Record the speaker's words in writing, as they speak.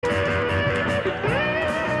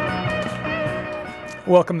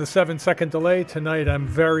Welcome to 7 Second Delay. Tonight I'm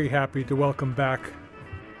very happy to welcome back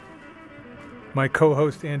my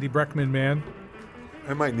co-host Andy Breckman, man.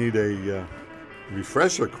 I might need a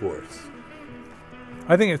refresher course.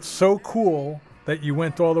 I think it's so cool that you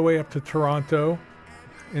went all the way up to Toronto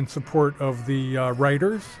in support of the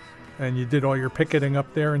writers, and you did all your picketing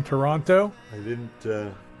up there in Toronto. I didn't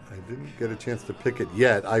get a chance to picket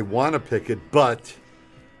yet. I want to picket, but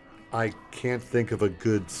I can't think of a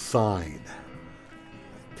good sign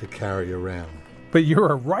to carry around. But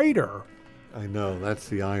you're a writer. I know, that's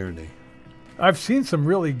the irony. I've seen some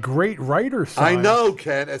really great writer signs. I know,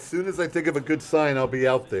 Ken. As soon as I think of a good sign, I'll be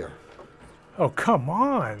out there. Oh, come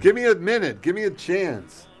on. Give me a minute. Give me a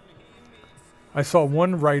chance. I saw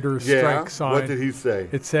one writer strike sign. What did he say?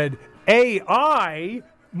 It said, AI,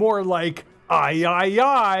 more like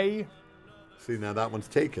I. See, now that one's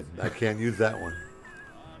taken. I can't use that one.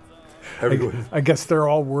 I guess they're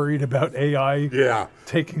all worried about AI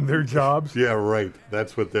taking their jobs. Yeah, right.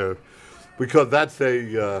 That's what they're... Because that's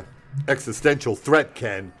a existential threat,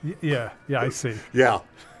 Ken. Yeah, I see. Yeah.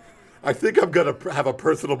 I think I'm going to have a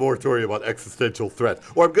personal moratorium on existential threat.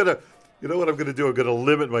 Or I'm going to... You know what I'm going to do? I'm going to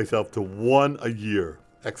limit myself to one a year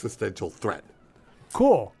existential threat.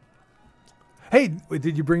 Cool. Hey,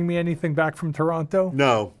 did you bring me anything back from Toronto?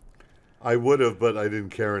 No. I would have, but I didn't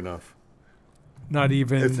care enough. Not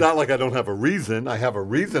even... It's not like I don't have a reason. I have a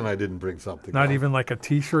reason I didn't bring something. Not even like a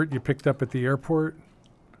T-shirt you picked up at the airport?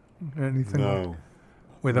 Anything? No.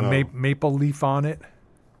 With a maple leaf on it?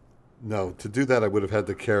 No. To do that, I would have had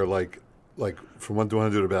to care like from 1 to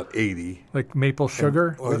 100 about 80. Like maple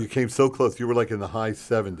sugar? You came so close. You were like in the high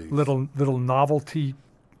 70s. Little novelty.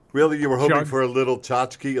 Really? You were hoping jug. For a little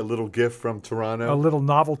tchotchke, a little gift from Toronto? A little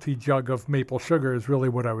novelty jug of maple sugar is really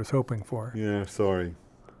what I was hoping for. Yeah, sorry.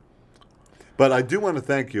 But I do want to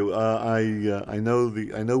thank you. I know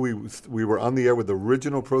we were on the air with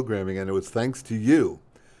original programming, and it was thanks to you.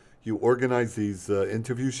 You organized these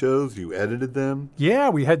interview shows. You edited them. Yeah,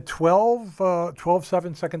 we had 12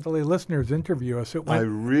 7 Second Delay listeners interview us. I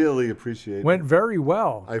really appreciate it. Went very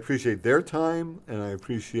well. I appreciate their time, and I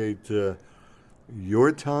appreciate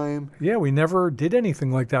your time. Yeah, we never did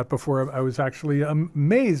anything like that before. I was actually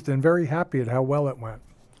amazed and very happy at how well it went.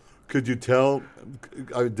 Could you tell,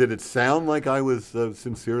 did it sound like I was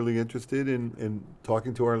sincerely interested in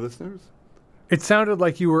talking to our listeners? It sounded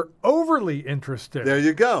like you were overly interested. There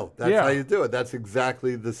you go. That's how you do it. That's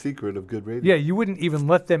exactly the secret of good radio. Yeah, you wouldn't even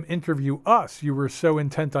let them interview us. You were so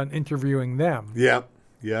intent on interviewing them. Yeah,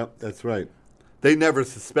 that's right. They never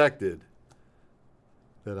suspected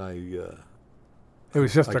that it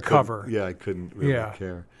was just a cover. Yeah, I couldn't really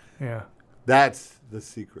care. Yeah. That's the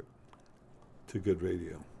secret to good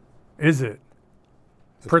radio. Is it?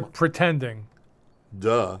 Pretending.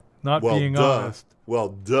 Duh. Not being honest. Well,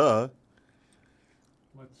 duh.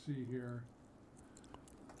 Let's see here.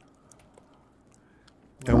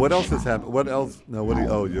 And what else has happened? What else?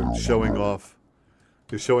 No, you're showing off.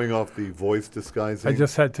 You're showing off the voice disguising. I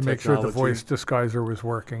just had to make sure the voice disguiser was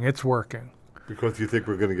working. It's working. Because you think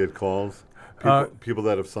we're going to get calls? People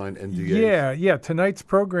that have signed NDAs? Yeah. Tonight's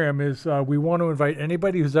program is we want to invite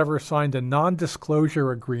anybody who's ever signed a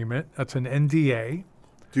non-disclosure agreement. That's an NDA.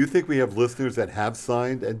 Do you think we have listeners that have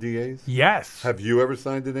signed NDAs? Yes. Have you ever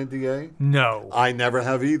signed an NDA? No. I never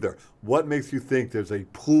have either. What makes you think there's a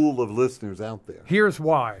pool of listeners out there? Here's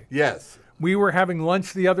why. Yes. We were having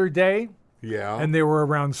lunch the other day. Yeah. And there were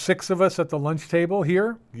around 6 of us at the lunch table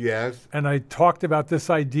here. Yes. And I talked about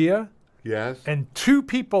this idea. Yes. And 2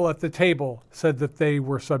 people at the table said that they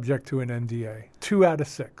were subject to an NDA. 2 out of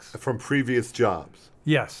 6. From previous jobs?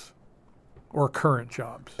 Yes. Or current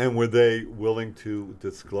jobs. And were they willing to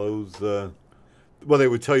disclose? Well, they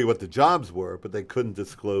would tell you what the jobs were, but they couldn't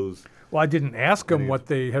disclose. Well, I didn't ask them what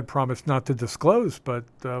they had promised not to disclose, but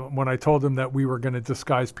when I told them that we were going to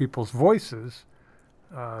disguise people's voices,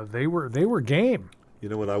 they were game. You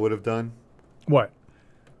know what I would have done? What?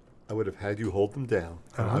 I would have had you hold them down,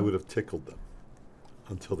 and I would have tickled them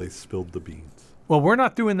until they spilled the beans. Well, we're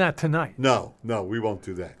not doing that tonight. No, we won't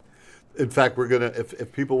do that. In fact, we're going to,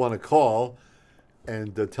 if people want to call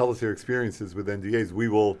and tell us their experiences with NDAs, we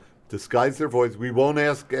will disguise their voice. We won't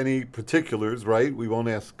ask any particulars, right? We won't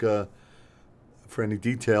ask for any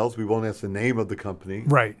details. We won't ask the name of the company.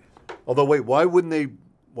 Right. Although, wait, why wouldn't they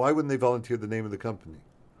volunteer the name of the company?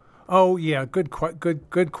 Oh, yeah, good question.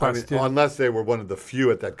 I mean, unless they were one of the few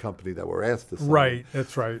at that company that were asked to sign. Right,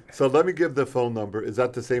 that's right. So let me give the phone number. Is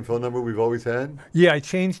that the same phone number we've always had? Yeah, I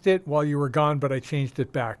changed it while you were gone, but I changed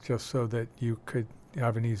it back just so that you could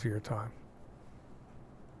have an easier time.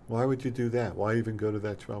 Why would you do that? Why even go to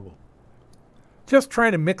that trouble? Just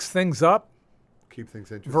trying to mix things up. keep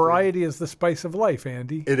things interesting. Variety is the spice of life,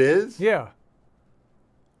 Andy. It is? Yeah.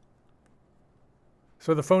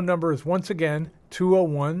 So the phone number is once again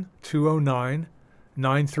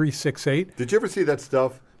 201-209-9368. Did you ever see that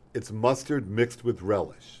stuff? It's mustard mixed with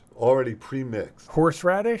relish, already pre-mixed.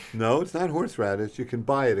 Horseradish? No, it's not horseradish. You can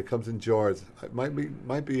buy it. It comes in jars. It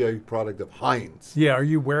might be a product of Heinz. Yeah, are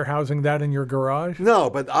you warehousing that in your garage? No,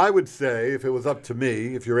 but I would say, if it was up to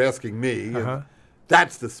me, if you're asking me,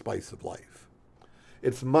 that's the spice of life.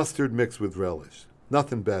 It's mustard mixed with relish.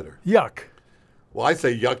 Nothing better. Yuck. Well, I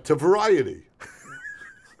say yuck to variety.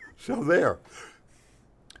 So there.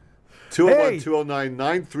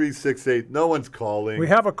 201-209-9368. No one's calling. We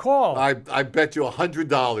have a call. I bet you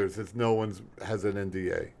 $100 that no one has an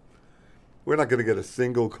NDA. We're not going to get a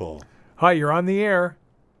single call. Hi, you're on the air.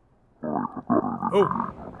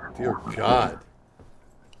 Oh. Dear God.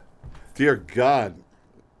 Dear God.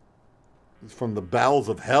 It's from the bowels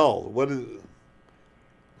of hell. What is...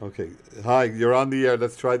 Okay. Hi, you're on the air.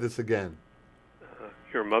 Let's try this again.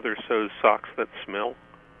 Your mother sews socks that smell.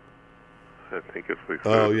 I think if they.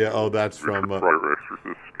 Oh yeah. Oh, that's from prior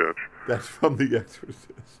Exorcist sketch. That's from The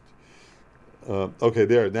Exorcist. Okay,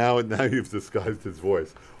 there. Now you've disguised his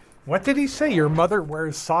voice. What did he say? Your mother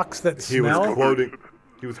wears socks that smell? He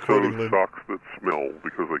was quoting Lynn. Socks that smell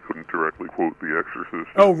because I couldn't directly quote The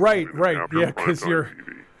Exorcist. Oh right. Yeah, because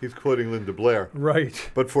He's quoting Linda Blair.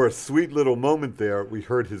 Right. But for a sweet little moment there, we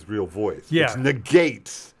heard his real voice. Yeah. Which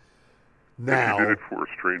negates now. And he did it for a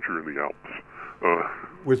stranger in the Alps.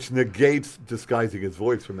 Which negates disguising his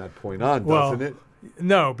voice from that point on, doesn't it?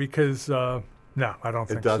 No, because, no, I don't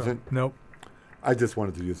think it doesn't? So. Nope. I just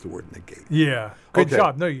wanted to use the word negate. Yeah. Good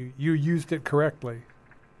job. No, you used it correctly.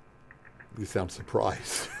 You sound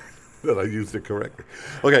surprised that I used it correctly.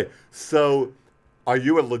 Okay, so are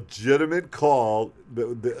you a legitimate call?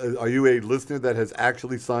 Are you a listener that has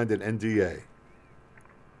actually signed an NDA?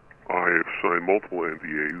 I have signed multiple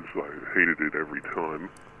NDAs. I hated it every time.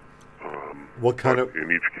 What kind of?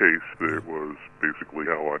 In each case, it was basically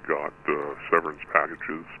how I got severance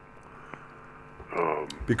packages.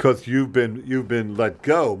 Because you've been let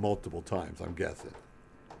go multiple times, I'm guessing.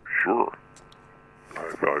 Sure.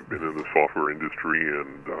 I've been in the software industry,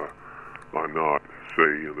 and I'm not, say,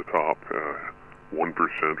 in the top 1%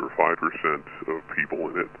 or 5% of people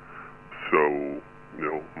in it. So,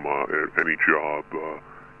 any job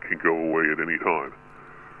can go away at any time.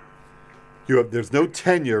 There's no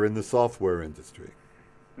tenure in the software industry.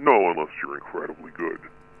 No, unless you're incredibly good.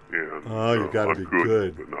 And, you got to be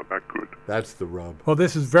good, but not that good. That's the rub. Well,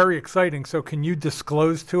 this is very exciting. So, can you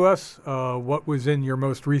disclose to us what was in your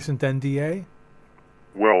most recent NDA?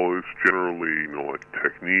 Well, it's generally like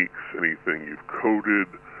techniques, anything you've coded,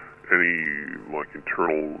 any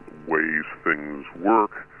internal ways things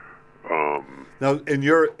work. Now, in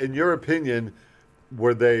your opinion,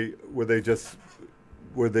 were they just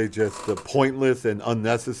pointless and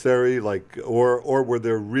unnecessary, or were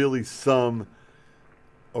there really some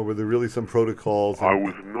protocols? I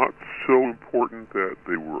was not so important that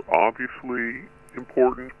they were obviously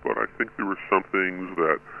important, but I think there were some things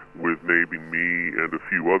that, with maybe me and a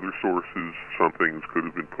few other sources, some things could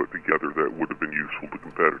have been put together that would have been useful to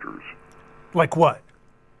competitors. Like what?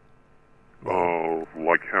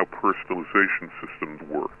 Like how personalization systems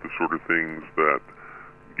work, the sort of things that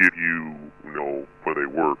give you, when they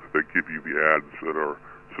work, they give you the ads that are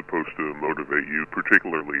supposed to motivate you,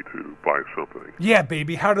 particularly to buy something. Yeah,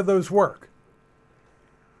 baby. How do those work?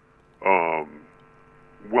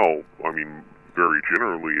 Well, very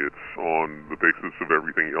generally, it's on the basis of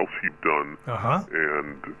everything else you've done.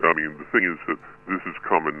 And, the thing is that this is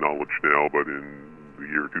common knowledge now, but in the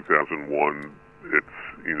year 2001, it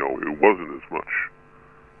wasn't as much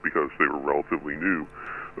because they were relatively new.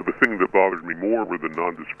 The thing that bothered me more were the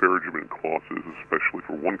non-disparagement clauses, especially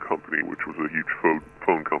for one company, which was a huge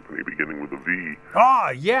phone company beginning with a V.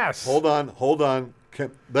 Ah, yes. Hold on. How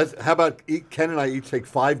about Ken and I each take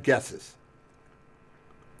 5 guesses?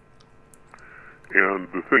 And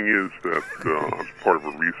the thing is that I was part of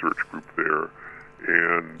a research group there,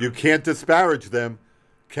 and... You can't disparage them,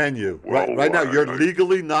 can you? Well, right now, you're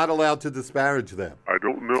legally not allowed to disparage them. I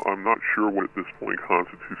don't know. I'm not sure what at this point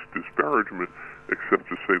constitutes disparagement, except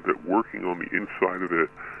to say that working on the inside of it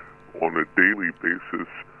on a daily basis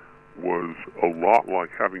was a lot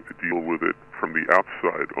like having to deal with it from the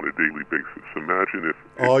outside on a daily basis. Imagine if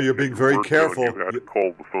you're being very careful. You had to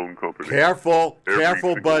call the phone company. Careful,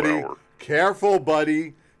 buddy. Hour. Careful,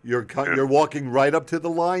 buddy. You're walking right up to the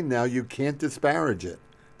line now. You can't disparage it.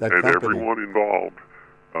 And everyone involved,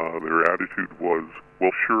 their attitude was,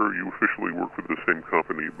 well, sure, you officially work for the same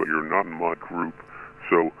company, but you're not in my group,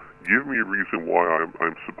 so give me a reason why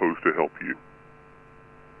I'm supposed to help you.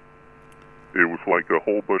 it was like a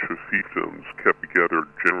whole bunch of fiefdoms kept together,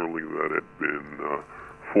 generally that had been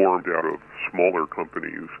formed out of smaller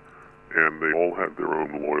companies, and they all had their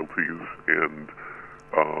own loyalties, and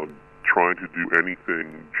trying to do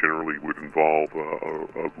anything generally would involve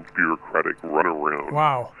a bureaucratic runaround.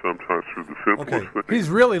 Wow. Sometimes for the simplest thing. He's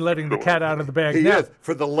really letting the cat out of the bag now. He is.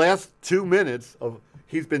 For the last 2 minutes,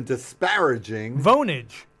 he's been disparaging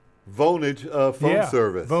Vonage phone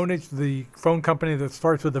service. Vonage, the phone company that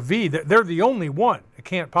starts with a V. They're the only one. It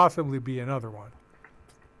can't possibly be another one.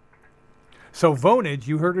 So Vonage,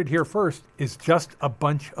 you heard it here first, is just a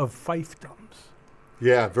bunch of fiefdoms.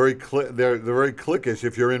 Yeah, they're very cliquish.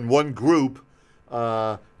 If you're in one group,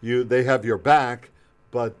 they have your back,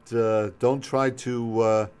 but don't try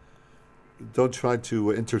to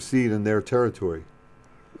intercede in their territory.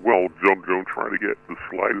 Well, don't try to get the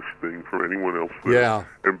slightest thing from anyone else there. Yeah.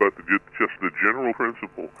 But just the general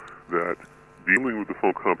principle that dealing with the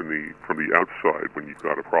phone company from the outside when you've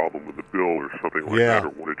got a problem with a bill or something like that, or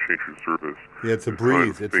want to change your service. Yeah, it's a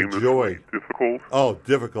breeze. It's a joy. Difficult. Oh,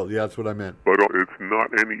 difficult. Yeah, that's what I meant. But it's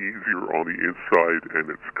not any easier on the inside,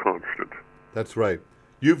 and it's constant. That's right.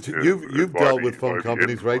 You've dealt with phone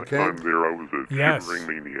companies, right, Ken? Time there, I was a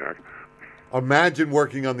shivering maniac. Imagine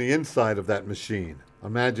working on the inside of that machine.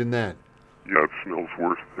 Imagine that. Yeah, it smells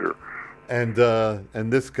worse there. And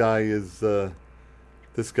this guy is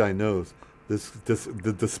this guy knows the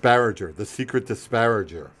disparager, the secret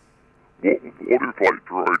disparager. What if I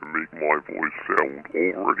try to make my voice sound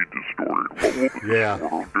already distorted? What will the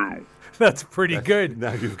disorder do? That's pretty good.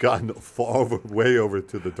 Now you've gotten way over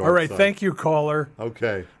to the dark side. All right, thank you, caller.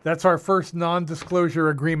 Okay. That's our first non-disclosure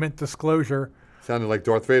agreement disclosure. Sounded like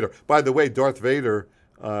Darth Vader. By the way, Darth Vader,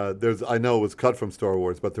 I know it was cut from Star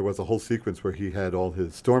Wars, but there was a whole sequence where he had all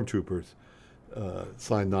his stormtroopers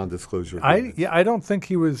sign non-disclosure agreements. I don't think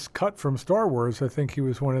he was cut from Star Wars. I think he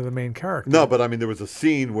was one of the main characters. No, but I mean, there was a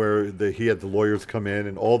scene where he had the lawyers come in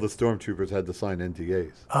and all the stormtroopers had to sign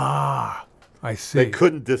NDAs. Ah, I see. They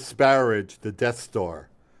couldn't disparage the Death Star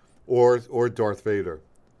or Darth Vader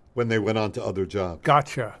when they went on to other jobs.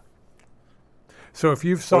 Gotcha. So if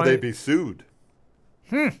you've signed... Or they'd be sued.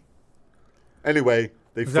 Anyway,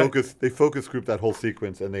 they focus grouped that whole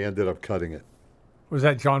sequence and they ended up cutting it. Was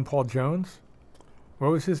that John Paul Jones?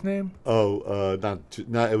 What was his name? Oh,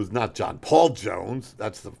 it was not John Paul Jones.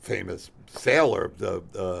 That's the famous sailor.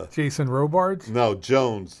 Jason Robards? No,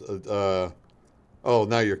 Jones. Now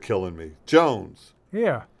you're killing me. Jones.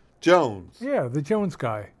 Yeah. Jones. Yeah, the Jones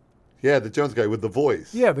guy. Yeah, the Jones guy with the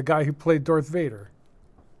voice. Yeah, the guy who played Darth Vader.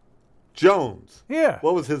 Jones. Yeah.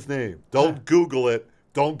 What was his name? Don't Google it.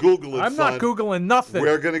 Don't Google it, I'm son. not Googling nothing.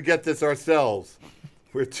 We're going to get this ourselves.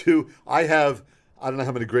 I don't know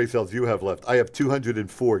how many gray cells you have left. I have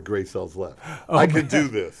 204 gray cells left. I can do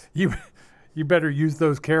this. You better use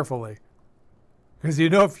those carefully. Because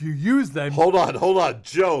if you use them... Hold on.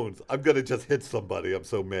 Jones. I'm going to just hit somebody. I'm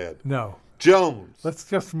so mad. No. Jones. Let's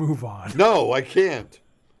just move on. No, I can't.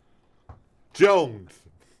 Jones.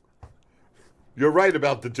 You're right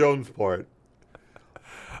about the Jones part.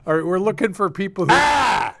 All right, we're looking for people who...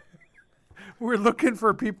 We're looking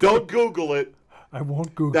for people... Don't Google it. I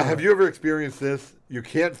won't Google it. Now, have you ever experienced this? You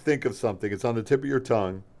can't think of something. It's on the tip of your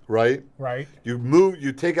tongue, right? Right.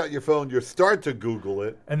 You take out your phone, you start to Google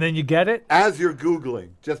it. And then you get it? As you're Googling,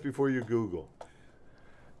 just before you Google.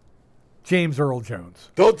 James Earl Jones.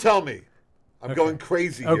 Don't tell me. I'm going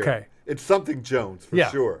crazy here. Okay. It's something Jones, for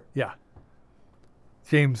sure. Yeah.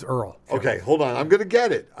 James Earl Jones. Okay, hold on. I'm going to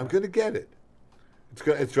get it.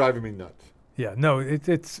 It's driving me nuts. Yeah, no,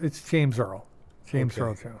 it's James Earl. James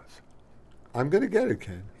Earl Jones. I'm going to get it,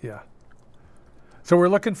 Ken. Yeah. So we're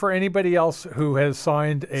looking for anybody else who has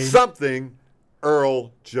signed a... Something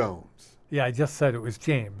Earl Jones. Yeah, I just said it was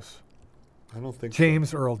James. I don't think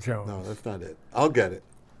James Earl Jones. No, that's not it. I'll get it.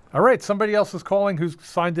 All right, somebody else is calling who's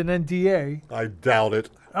signed an NDA. I doubt it.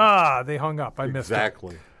 They hung up. I missed it.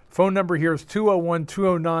 Exactly. Phone number here is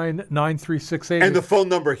 201-209-9368. And the phone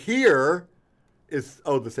number here is,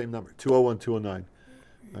 the same number, 201-209-9368.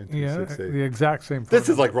 Yeah, the exact same phone This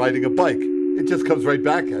is like riding a bike. It just comes right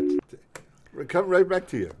back at you. Come right back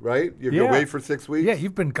to you, right? You're away for 6 weeks? Yeah,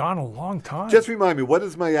 you've been gone a long time. Just remind me, what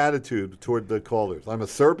is my attitude toward the callers? I'm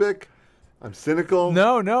acerbic? I'm cynical?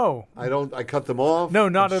 No. I cut them off? No,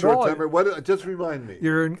 not at all. Just remind me.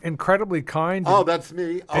 You're incredibly kind. That's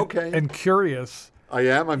me. Okay. And curious. I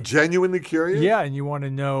am. I'm genuinely curious. Yeah, and you want to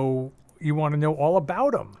know all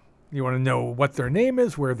about them. You want to know what their name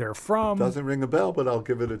is, where they're from. Doesn't ring a bell, but I'll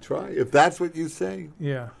give it a try. If that's what you say.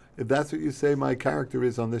 Yeah. If that's what you say my character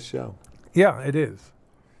is on this show. Yeah, it is.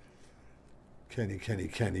 Kenny.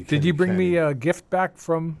 Did you bring me a gift back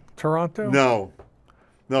from Toronto? No.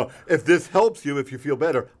 No, if this helps you, if you feel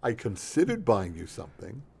better, I considered buying you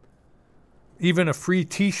something. Even a free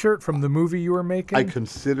T-shirt from the movie you were making? I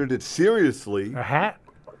considered it seriously. A hat?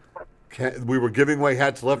 We were giving away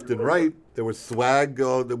hats left and right. There was swag.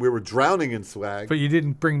 We were drowning in swag. But you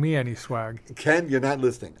didn't bring me any swag. Ken, you're not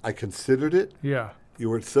listening. I considered it. Yeah. You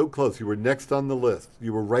were so close. You were next on the list.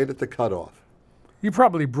 You were right at the cutoff. You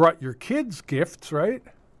probably brought your kids gifts, right?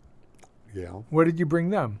 Yeah. What did you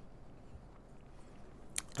bring them?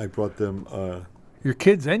 I brought them... your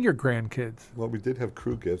kids and your grandkids. Well, we did have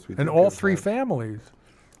crew gifts. And all three families.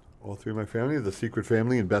 All three of my family. The secret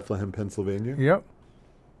family in Bethlehem, Pennsylvania. Yep.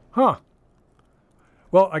 Huh.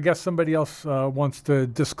 Well, I guess somebody else wants to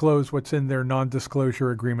disclose what's in their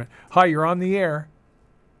non-disclosure agreement. Hi, you're on the air.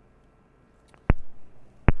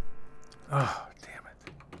 Oh, damn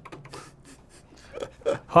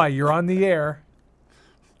it. Hi, you're on the air.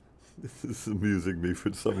 This is amusing me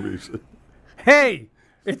for some reason. Hey,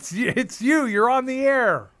 it's you. You're on the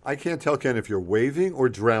air. I can't tell, Ken, if you're waving or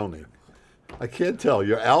drowning. I can't tell.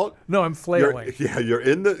 You're out. No, I'm flailing. You're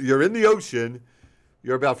in the ocean.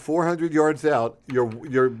 You're about 400 yards out.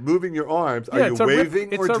 You're moving your arms. Yeah, Are you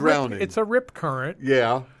waving or drowning? It's a rip current.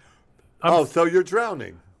 Yeah. So you're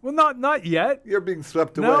drowning. Well, not yet. You're being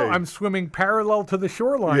swept away. No, I'm swimming parallel to the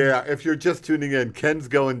shoreline. Yeah, if you're just tuning in, Ken's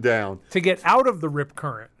going down. To get out of the rip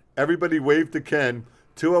current. Everybody wave to Ken.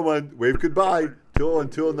 201, wave goodbye.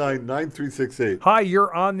 201-209-9368. Hi,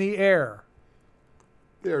 you're on the air.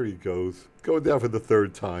 There he goes. Going down for the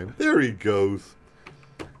third time. There he goes.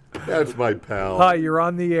 That's my pal. Hi, you're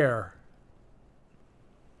on the air.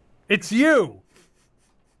 It's you.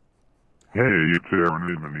 Hey, it's Aaron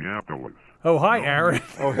in Minneapolis. Oh, hi, Aaron.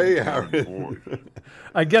 Oh, hey, Aaron.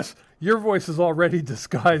 I guess your voice is already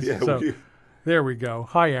disguised. Yeah, so there we go.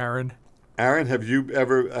 Hi, Aaron. Aaron, have you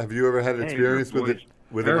ever had an experience with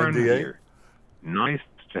Aaron an NDA? Here. Nice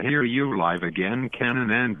to hear you live again, Ken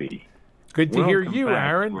and Andy. Good to hear you, back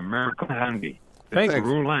Aaron. To America, Andy. Thanks. The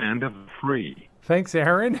true land of the free. Thanks,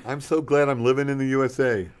 Aaron. I'm so glad I'm living in the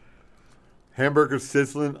USA. Hamburgers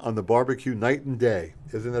sizzling on the barbecue night and day.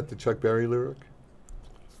 Isn't that the Chuck Berry lyric?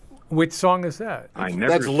 Which song is that?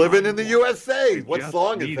 That's living in the USA. What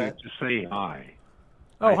song is that? To say hi.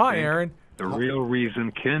 Oh, hi, Aaron. The real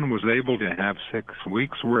reason Ken was able to have 6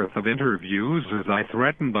 weeks' worth of interviews is I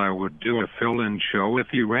threatened I would do a fill-in show if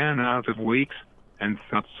he ran out of weeks, and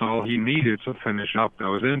that's all he needed to finish up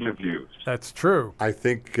those interviews. That's true. I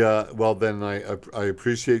think, then I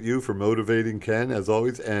appreciate you for motivating Ken, as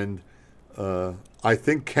always, and I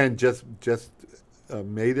think Ken just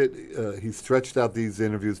made it. He stretched out these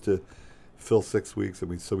interviews to fill 6 weeks, so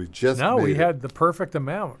we just made it. We had the perfect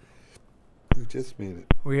amount. We just made it.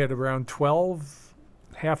 We had around 12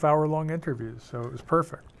 half-hour-long interviews, so it was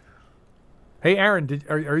perfect. Hey, Aaron,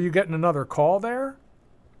 are you getting another call there?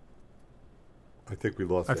 I think we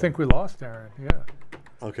lost I think we lost Aaron, yeah.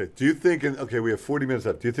 Okay, do you think, we have 40 minutes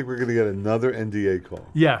left. Do you think we're going to get another NDA call?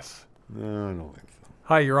 Yes. No, I don't think so.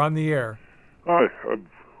 Hi, you're on the air. Hi, I've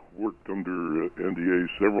worked under NDAs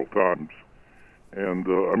several times, and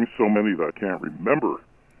so many that I can't remember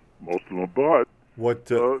most of them, but... What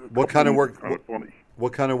kind of work? Kind of funny.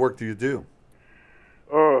 What kind of work do you do?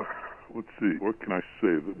 Let's see. What can I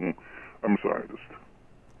say? I'm a scientist.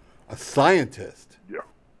 A scientist? Yeah.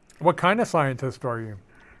 What kind of scientist are you?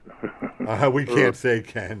 We can't say,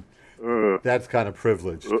 Ken. That's kind of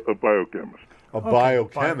privileged. A biochemist. A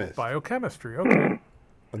biochemist. Biochemistry. Okay.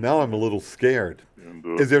 Now I'm a little scared.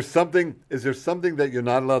 And, is there something that you're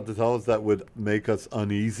not allowed to tell us that would make us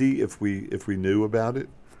uneasy if we knew about it?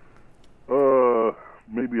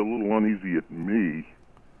 Maybe a little uneasy at me.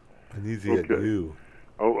 Uneasy at you.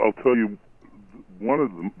 I'll tell you, one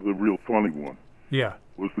of them, the real funny one. Yeah.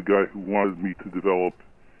 Was the guy who wanted me to develop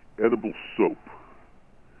edible soap.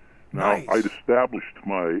 Now, Nice. I'd established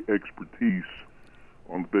my expertise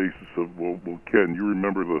on the basis of, well, Ken, you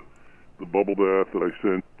remember the bubble bath that I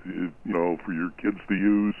sent, for your kids to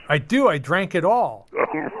use? I do. I drank it all.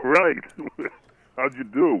 Right. How'd you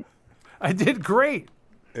do? I did great.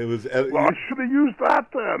 It was. Well, I should have used that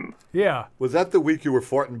then. Yeah. Was that the week you were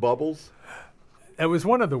farting bubbles? It was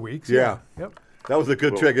one of the weeks. Yeah. Yep. That was a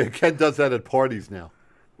good trick. Ken does that at parties now.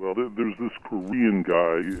 Well, there's this Korean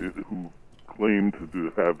guy who claimed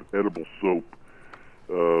to have edible soap.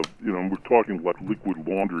 We're talking like liquid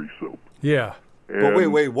laundry soap. Yeah.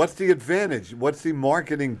 But wait, what's the advantage? What's the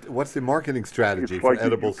marketing strategy for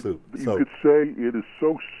edible soup? You could say it is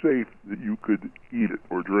so safe that you could eat it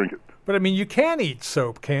or drink it. But I mean, you can eat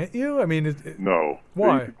soap, can't you? I mean, no.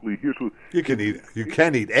 Why? Basically, here's what you can eat. You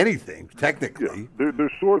can eat anything technically. Yeah,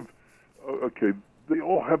 they're sort of okay. They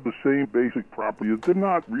all have the same basic properties. They're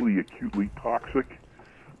not really acutely toxic.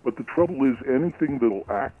 But the trouble is, anything that'll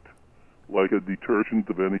act like a detergent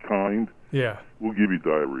of any kind will give you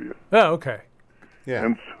diarrhea. Oh, okay.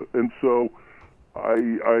 Yeah. And so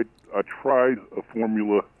I tried a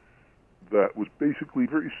formula that was basically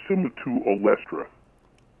very similar to Olestra.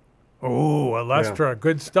 Oh, Olestra,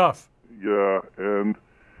 good stuff. Yeah, and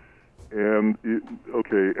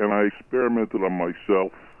I experimented on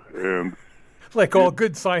myself, and like all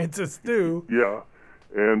good scientists do. Yeah,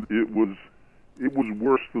 and it was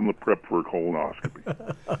worse than the prep for a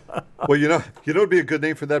colonoscopy. Well, you know what'd be a good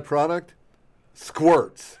name for that product?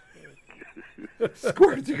 Squirts.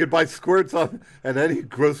 Squirts. You could buy Squirts at any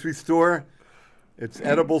grocery store. It's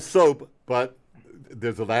edible soap, but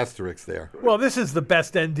there's an asterisk there. Well, this is the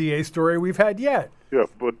best NDA story we've had yet. Yeah,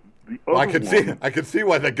 but the other I could see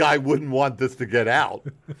why the guy wouldn't want this to get out.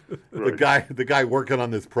 Right. The guy working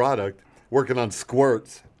on this product, working on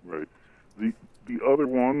Squirts. Right. The other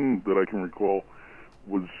one that I can recall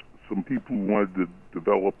was some people who wanted to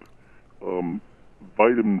develop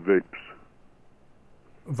vitamin vapes.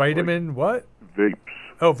 Vitamin what? Vapes.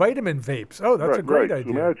 Oh, vitamin vapes. Oh, that's a great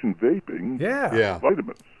idea. So imagine vaping. Yeah.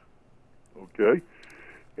 Vitamins. Okay.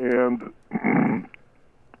 And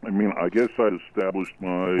I mean, I guess I'd established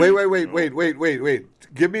my. Wait.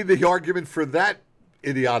 Give me the argument for that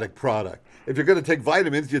idiotic product. If you're going to take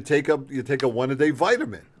vitamins, you take a one-a-day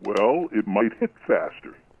vitamin. Well, it might hit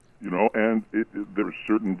faster, and there are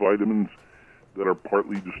certain vitamins that are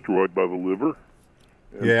partly destroyed by the liver.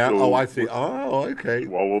 Yeah. So I see. Oh, okay.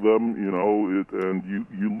 Swallow them, and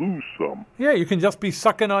you lose some. Yeah, you can just be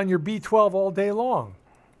sucking on your B12 all day long.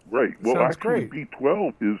 Right. Well, Sounds actually, great.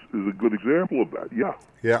 B12 is a good example of that. Yeah.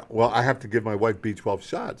 Yeah. Well, I have to give my wife B12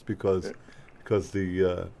 shots because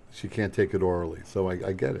she can't take it orally. So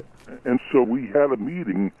I get it. And so we had a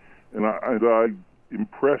meeting, and I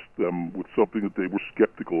impressed them with something that they were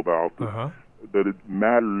skeptical about. That it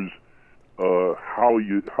matters how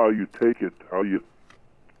you take it, how you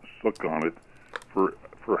suck on it, for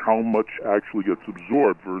how much actually gets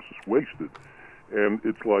absorbed versus wasted. And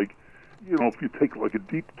it's like, if you take like a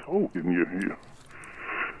deep toke and you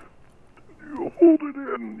hold it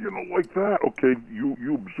in, like that, okay,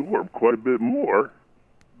 you absorb quite a bit more.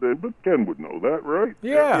 But Ken would know that, right?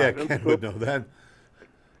 Yeah. Ken would know that.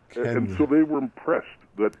 And so they were impressed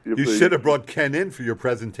that if you should have brought Ken in for your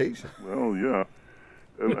presentation. Well, yeah.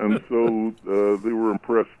 And so they were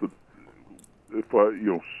impressed that if I,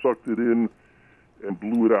 sucked it in and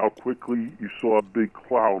blew it out quickly, you saw a big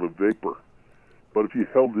cloud of vapor. But if you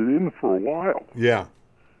held it in for a while, yeah,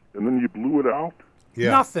 and then you blew it out,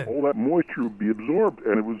 nothing. All that moisture would be absorbed,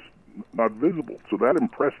 and it was not visible. So that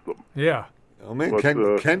impressed them. Yeah. Oh man, But,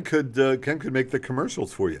 Ken could make the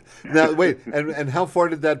commercials for you. Now wait, and how far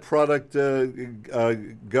did that product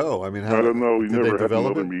go? I mean, I don't know. We did never they had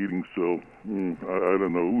develop another it? meeting, so I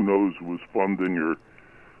don't know. Who knows who was funding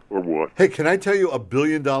or what? Hey, can I tell you a $1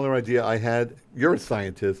 billion idea I had? You're a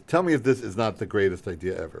scientist. Tell me if this is not the greatest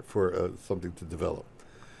idea ever for something to develop.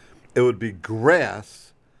 It would be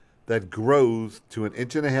grass that grows to 1.5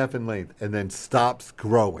 inches in length and then stops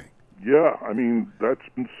growing. Yeah, I mean that's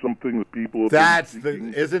been something that people have That's been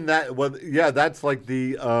seeking. isn't that well? Yeah, that's like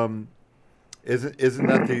the isn't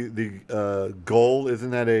that the goal? Isn't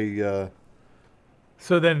that a?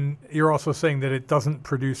 So then you're also saying that it doesn't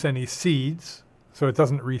produce any seeds, so it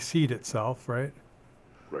doesn't reseed itself, right?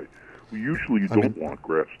 Right. Well, usually you don't want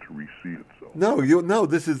grass to reseed itself. No,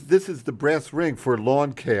 this is the brass ring for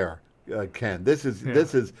lawn care, Ken. This is the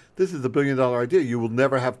 $1 billion idea. You will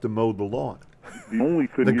never have to mow the lawn. The only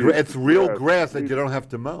thing it's real grass that you don't have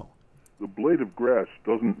to mow. The blade of grass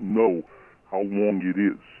doesn't know how long it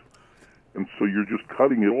is, and so you're just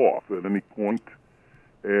cutting it off at any point,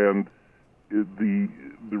 and the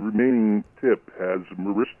remaining tip has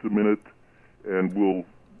meristem in it, and will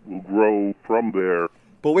grow from there.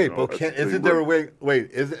 But wait, isn't there a way?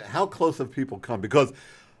 Wait, how close have people come? Because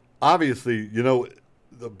obviously,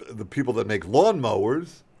 the people that make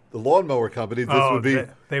lawnmowers. The lawnmower companies, would be...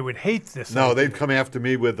 They would hate this. No, they'd come after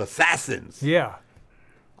me with assassins. Yeah.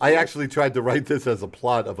 I actually tried to write this as a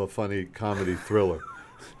plot of a funny comedy thriller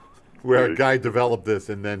where a guy developed this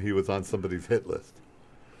and then he was on somebody's hit list.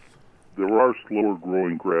 There are slower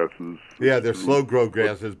growing grasses. Yeah, there's slow grow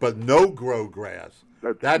grasses, but no grow grass.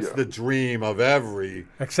 That's the dream of every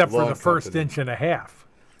except for the first company. 1.5 inches.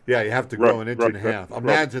 Yeah, you have to grow 1.5 inches.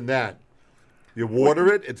 Imagine that. You water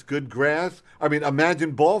it, it's good grass. I mean,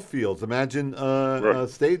 imagine ball fields. Imagine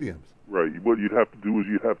stadiums. Right. What you'd have to do is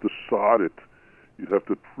you'd have to sod it. You'd have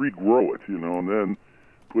to pre-grow it, and then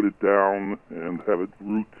put it down and have it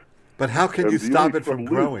root. But how can you stop it from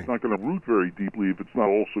growing? It's not going to root very deeply if it's not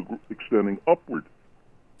also extending upward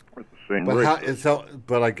at the same But race.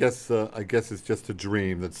 but I guess it's just a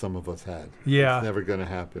dream that some of us had. Yeah. It's never going to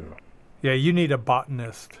happen. Yeah, you need a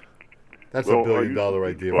botanist. That's Well, a $1 billion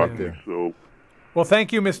idea right there. So, Well,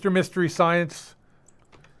 thank you, Mr. Mystery Science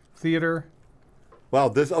Theater.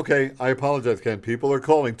 Wow, okay, I apologize, Ken. People are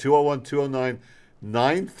calling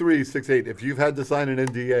 201-209-9368. If you've had to sign an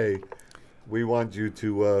NDA, we want you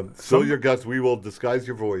to spill your guts. We will disguise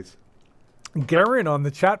your voice. Garen on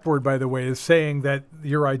the chat board, by the way, is saying that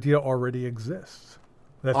your idea already exists.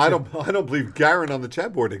 I don't believe Garen on the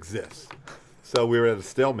chat board exists. So we're at a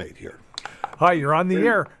stalemate here. Hi, you're on the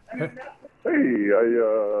air.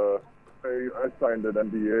 Hey, I signed an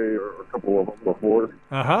NDA or a couple of them before.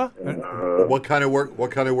 What kind of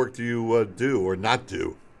work do you do or not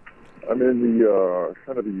do? I'm in the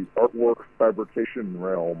kind of the artwork fabrication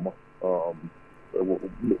realm,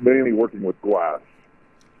 mainly working with glass.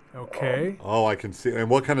 Okay. I can see. And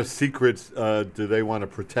what kind of secrets do they want to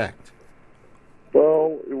protect?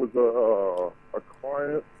 Well, it was a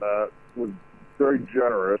client that was very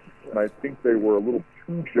generous, and I think they were a little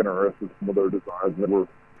too generous with some of their designs. They were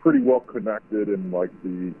pretty well connected in like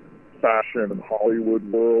the fashion and Hollywood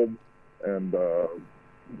world, and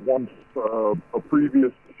once a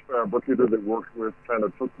previous fabricator they worked with kind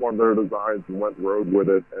of took one of their designs and went road with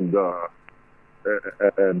it, and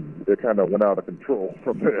it kind of went out of control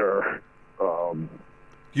from there.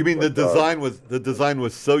 You mean the design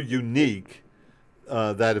was so unique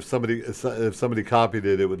that if somebody copied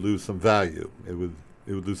it, it would lose some value. It would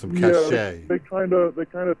lose some cachet. Yeah, they kind of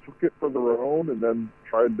took it for their own, and then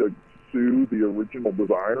tried to sue the original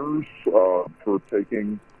designers for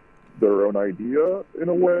taking their own idea in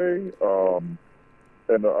a way.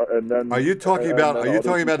 And then Are you talking about a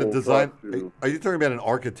design? Are you talking about an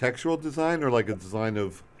architectural design or like a design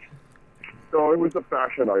of? No, it was a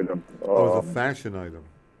fashion item. It was a fashion item.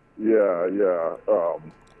 Yeah.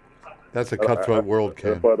 That's a cutthroat world,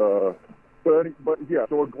 Ken. But yeah,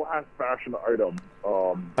 so a glass fashion item.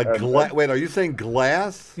 Wait, are you saying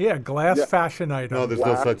glass? Yeah, glass fashion item. No, there's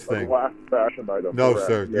no such thing. A glass fashion item. No, correct.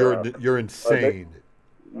 sir. Yeah. You're insane.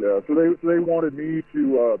 So they wanted me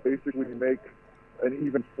to basically make an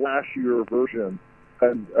even flashier version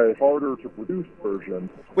and a harder to produce version.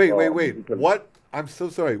 Wait. What? I'm so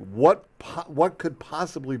sorry. What could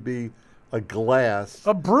possibly be a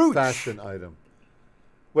brooch fashion item?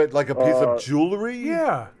 Wait, like a piece of jewelry?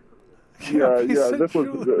 Yeah. Yeah. This was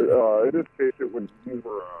in this case it was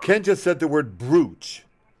more. Ken just said the word brooch.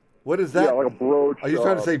 What is that? Yeah, like a brooch. Are you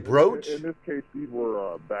trying to say brooch? In this case, these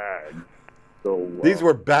were bags. So these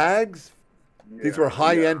were bags. Yeah, these were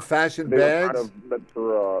high-end fashion bags. Kind of meant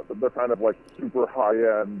for they're kind of like super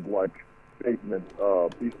high-end like statement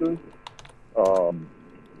pieces.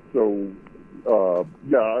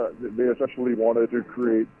 They essentially wanted to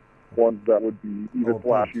create ones that would be even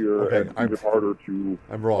flashier and even harder to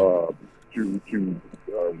to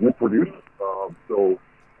reproduce.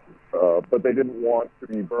 But they didn't want to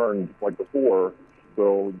be burned like before.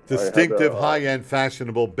 So distinctive, high-end,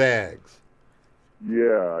 fashionable bags.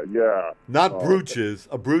 Yeah. Not brooches.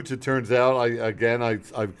 A brooch, it turns out, I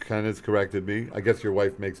kind of corrected me. I guess your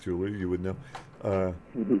wife makes jewelry. You would know. A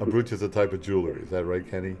brooch is a type of jewelry. Is that right,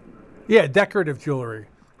 Kenny? Yeah, decorative jewelry.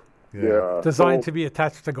 Yeah. Designed to be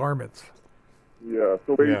attached to garments. Yeah.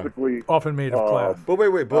 So basically, often made of glass. But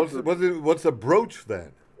wait. What's a brooch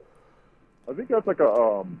then? I think that's like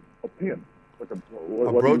a pin. Like a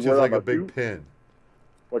brooch is like a big pin.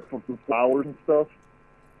 Like some flowers and stuff.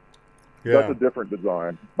 Yeah. That's a different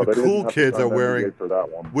design. But the cool kids are wearing. For that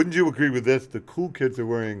one. Wouldn't you agree with this? The cool kids are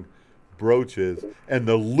wearing brooches, and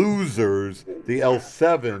the losers, the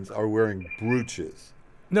L7s, are wearing brooches.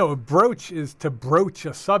 No, a brooch is to broach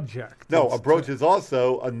a subject. No, a brooch is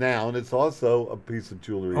also a noun. It's also a piece of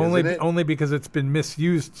jewelry. Only because it's been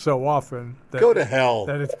misused so often. Go to hell.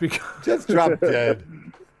 That it's become just drop dead.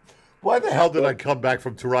 Why the hell did I come back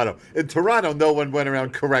from Toronto? In Toronto, no one went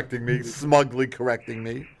around correcting me, smugly correcting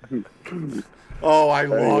me. Oh, I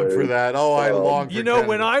longed for that. Oh, I longed for that. You know,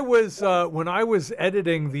 when I was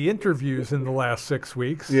editing the interviews in the last 6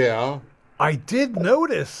 weeks, I did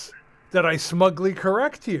notice that I smugly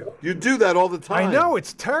correct you. You do that all the time. I know,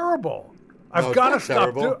 it's terrible. I've got to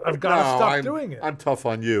stop doing it. I'm tough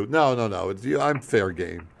on you. No. I'm fair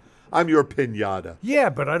game. I'm your piñata. Yeah,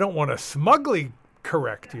 but I don't want to smugly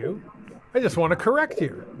correct you. I just want to correct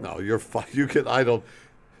you. No, you're fine.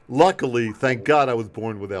 Luckily, thank God I was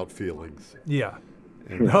born without feelings. Yeah.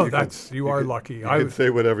 You are lucky. You can say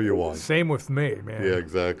whatever you want. Same with me, man. Yeah,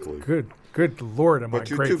 exactly. Good Lord, am I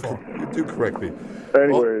grateful. You do correct me.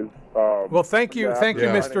 Anyways. Well, thank you,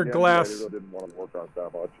 Mr. Glass. I didn't want to work on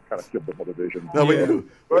that much. Kind of skipped the motivation. No,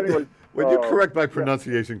 but anyways, When you correct my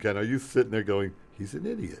pronunciation, Ken, are you sitting there going, he's an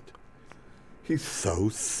idiot? He's so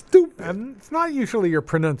stupid. And it's not usually your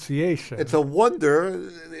pronunciation. It's a wonder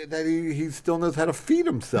that he still knows how to feed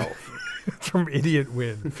himself. From Idiot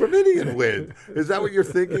Win. From Idiot Win. Is that what you're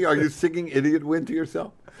thinking? Are you singing Idiot Win to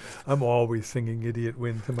yourself? I'm always singing Idiot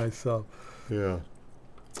Win to myself. Yeah.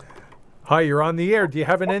 Hi, you're on the air. Do you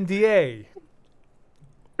have an NDA?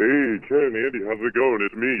 Hey, Ken, Andy, how's it going?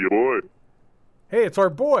 It's me, your boy. Hey, it's our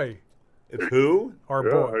boy. It's who? Our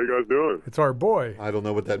Yeah, boy. how you guys doing? It's our boy. I don't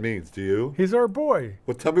know what that means. Do you? He's our boy.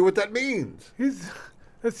 Well, tell me what that means.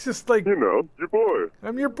 It's just like, You know, your boy.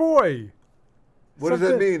 I'm your boy. What does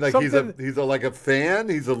that mean? Like something- he's like a fan?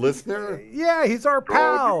 He's a listener? Yeah, he's our Oh, you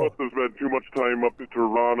pal. must have spent too much time up in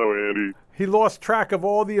Toronto, Andy. He lost track of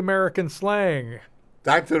all the American slang.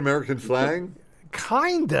 That's an American slang?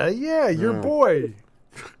 Kinda, yeah, your Oh. boy.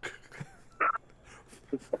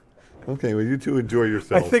 Okay, well, you two enjoy I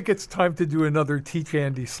yourselves. think it's time to do another Teach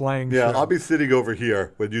Andy slang Yeah, show. I'll be sitting over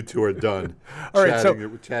here when you two are done. All right,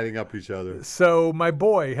 chatting up each other. So, my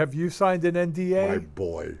boy, have you signed an NDA? My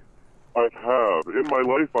boy. I have. In my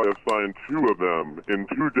life, I have signed 2 of them in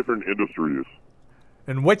 2 different industries.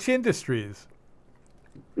 And which industries?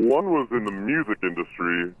 One was in the music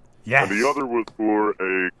industry, Yes. and the other was for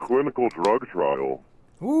a clinical drug trial.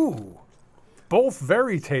 Ooh, both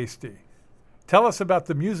very tasty. Tell us about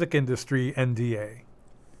the music industry NDA.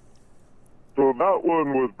 So that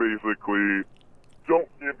one was basically, don't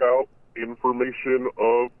give out information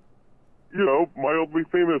of, mildly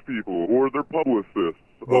famous people or their publicists.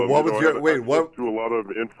 Well, what was your... Wait, what... access to a lot of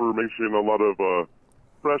information, a lot of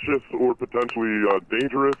precious or potentially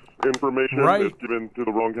dangerous information Right. is given to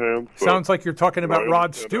the wrong hands. So, Sounds like you're talking about I Rod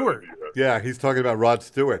understand Stewart. that. Yeah, he's talking about Rod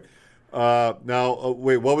Stewart.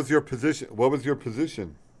 Wait, what was your position? What was your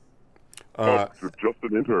position? Just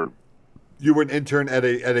an intern. You were an intern at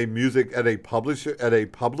a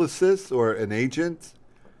publicist or an agent,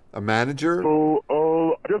 a manager? So,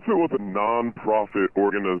 I guess it was a non-profit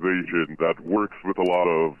organization that works with a lot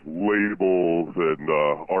of labels and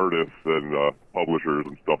artists and publishers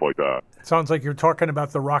and stuff like that. Sounds like you're talking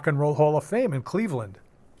about the Rock and Roll Hall of Fame in Cleveland.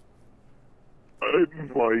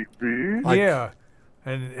 It might be. Yeah.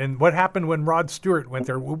 And what happened when Rod Stewart went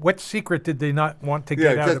there? What secret did they not want to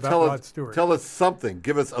get out just about Rod Stewart? Tell us something.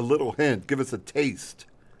 Give us a little hint. Give us a taste.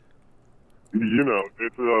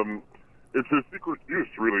 It's his secret juice,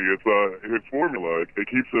 really. It's his formula. It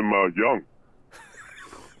keeps him young.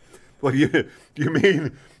 Well, you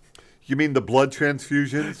mean the blood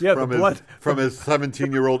transfusions? Yeah, from the blood from his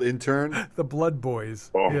 17-year-old intern. The Blood Boys.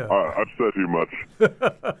 Oh, Yeah. I've said too much.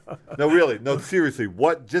 No, really, no, seriously.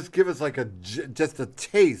 What? Just give us like just a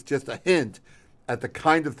taste, just a hint at the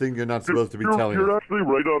kind of thing you're not supposed to be telling You're us. actually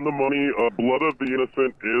right on the money. Blood of the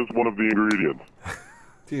innocent is one of the ingredients.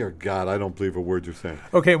 Dear God, I don't believe a word you're saying.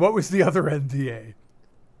 Okay, what was the other NDA?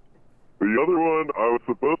 The other one, I was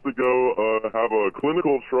supposed to go have a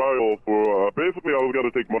clinical trial for, basically I was going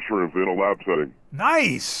to take mushrooms in a lab setting.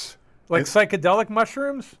 Nice! Like psychedelic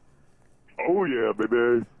mushrooms? Oh, yeah,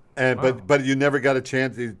 baby. And but you never got a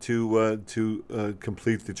chance to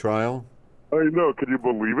complete the trial I know, can you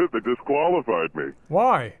believe it? They disqualified me.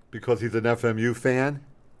 Why? because he's an FMU fan.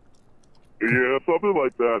 Yeah, something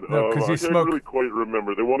like that. No, 'cause you I can't smoke- really quite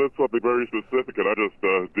remember. They wanted something very specific, and I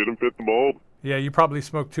just didn't fit the mold. Yeah, you probably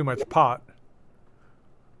smoked too much pot.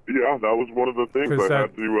 Yeah, that was one of the things. 'Cause I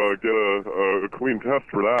had to get a clean test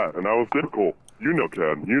for that, and that was difficult. You know,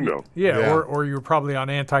 Ken, you know. Yeah. Or you were probably on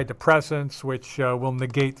antidepressants, which will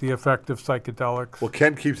negate the effect of psychedelics. Well,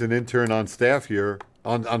 Ken keeps an intern on staff here,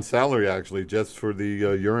 on salary actually, just for the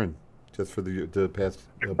urine, just for the pass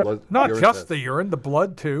blood. Not urine just test. the urine, the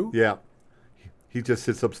blood too. Yeah, he just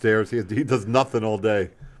sits upstairs. He does nothing all day,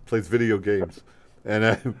 plays video games, and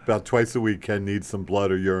about twice a week Ken needs some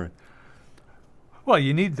blood or urine. Well,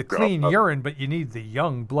 you need the clean urine, but you need the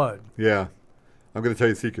young blood. Yeah, I'm going to tell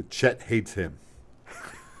you a secret. Chet hates him.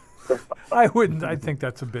 I wouldn't. I think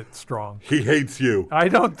that's a bit strong. He hates you. I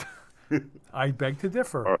don't. I beg to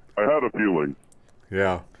differ. I had a feeling.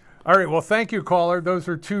 Yeah. All right. Well, thank you, caller. Those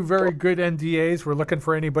are 2 very good NDAs. We're looking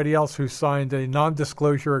for anybody else who signed a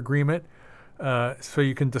non-disclosure agreement, so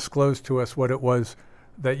you can disclose to us what it was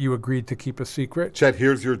that you agreed to keep a secret. Chet,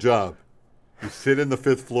 here's your job. You sit in the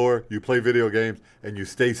 5th floor, you play video games, and you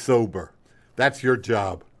stay sober. That's your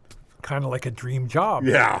job. Kind of like a dream job.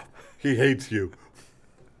 Yeah, he hates you.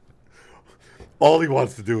 All he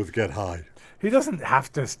wants to do is get high. He doesn't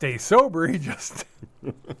have to stay sober. He just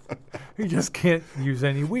can't use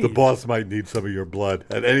any weed. The boss might need some of your blood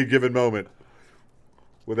at any given moment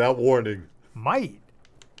without warning. Might.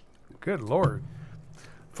 Good Lord.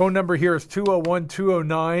 Phone number here is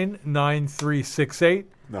 201-209-9368.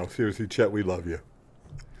 No, seriously, Chet, we love you.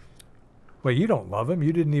 Well, you don't love him.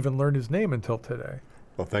 You didn't even learn his name until today.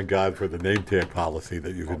 Well, thank God for the name tag policy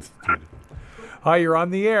that you've instituted. Hi, you're on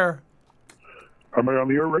the air. Am I on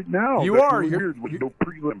the air right now? You That's are. Really weird with no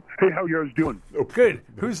prelim. Hey, how you guys doing? Good.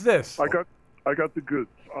 Who's this? I got the goods.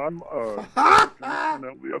 I'm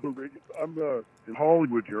the other radio. I'm in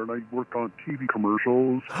Hollywood here, and I work on TV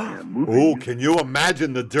commercials and movies. Oh, can you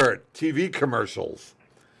imagine the dirt? TV commercials.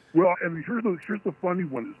 Well, and here's the funny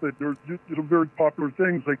one is that there's some very popular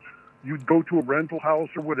things like you'd go to a rental house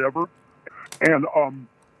or whatever, and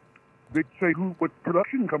they'd say what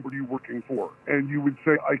production company are you working for, and you would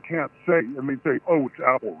say I can't say, and they'd say, oh, it's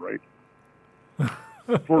Apple, right?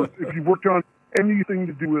 For if you worked on anything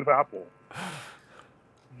to do with Apple,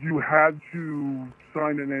 you had to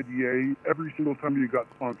sign an NDA every single time you got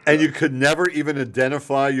on set. And you could never even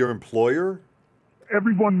identify your employer?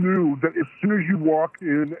 Everyone knew that as soon as you walked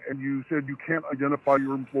in and you said you can't identify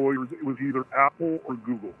your employers, it was either Apple or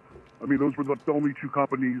Google. I mean, those were the only two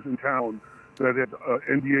companies in town that had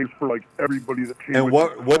NDAs for like everybody that came. And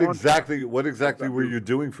what exactly were you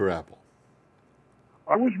doing for Apple?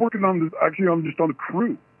 I was working on I'm just on the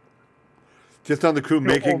crew. Just on the crew,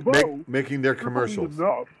 making their commercials.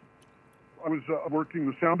 Enough, I was working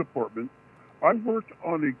the sound department. I worked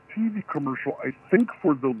on a TV commercial, I think,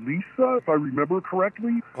 for the Lisa, if I remember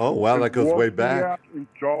correctly. Oh, wow, that goes way back. And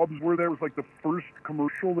Jobs were there. It was like the first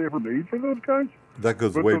commercial they ever made for those guys. That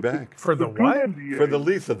goes way back. For the what? For the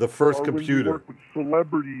Lisa, the first computer. You work with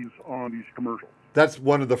celebrities on these commercials. That's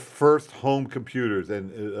one of the first home computers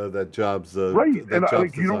and that Jobs right, that and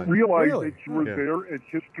Jobs you don't realize really? that you were there at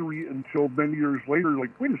history until many years later. Like,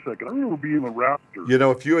 wait a second, I remember being a Raptor. You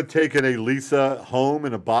know, if you had taken a Lisa home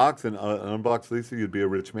in a box and an unboxed Lisa, you'd be a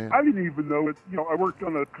rich man. I didn't even know it. You know, I worked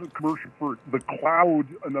on a commercial for the Cloud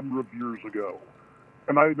a number of years ago,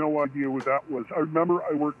 and I had no idea what that was. I remember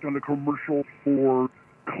I worked on a commercial for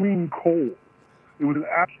Clean Coal. It was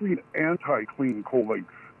actually an anti-clean coal. Like,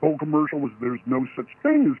 the whole commercial was there's no such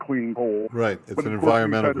thing as clean coal. Right, it's an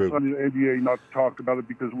environmental group. But of course, we had to sign an NDA not to talk about it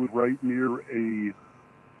because it was right near a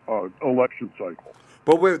election cycle.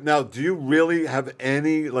 But wait, now, do you really have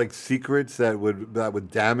any like secrets that would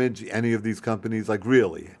damage any of these companies? Like,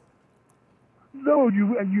 really? No,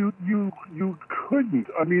 you couldn't.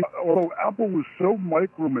 I mean, although Apple was so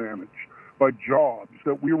micromanaged by Jobs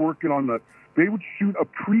that we were working on they would shoot a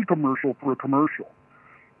pre-commercial for a commercial.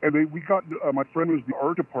 And we got, my friend was in the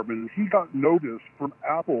art department, and he got notice from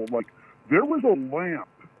Apple, like, there was a lamp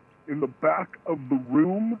in the back of the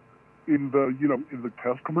room in the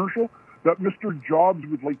test commercial that Mr. Jobs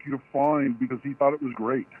would like you to find because he thought it was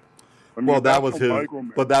great. I mean, well, that was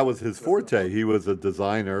his forte. He was a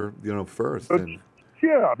designer, first.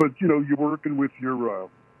 Yeah, but, you're working with your,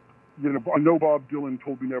 I know Bob Dylan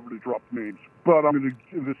told me never to drop names, but I'm going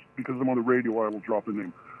to do this because I'm on the radio, I will drop a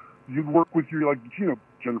name. You'd work with your,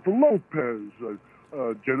 Jennifer Lopez,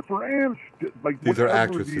 Jennifer Aniston. These are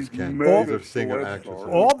actresses, Ken. These are singer actresses.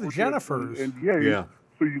 All the Jennifers. Yeah.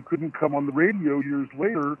 So you couldn't come on the radio years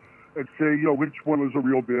later and say, which one was a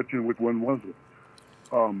real bitch and which one wasn't.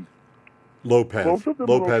 Lopez. Both of them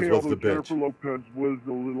Lopez were was the bitch. Jennifer Lopez was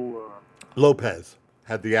a little... Lopez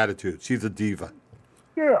had the attitude. She's a diva.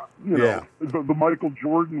 Yeah. The Michael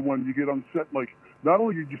Jordan one, you get on set, not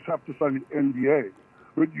only you just have to sign an NDA,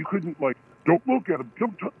 but you couldn't, don't look at him.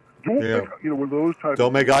 Don't make, one of those types.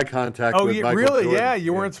 Don't make eye contact with Michael really? Jordan. Yeah,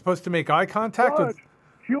 you weren't supposed to make eye contact with...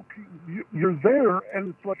 You're there,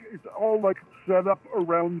 and it's all set up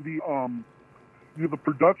around the the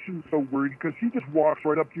production so weird because he just walks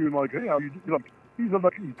right up to you and hey, how you doing?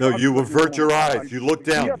 No, you avert your eyes. You look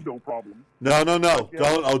down. You have no problem. No.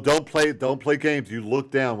 Don't play games. You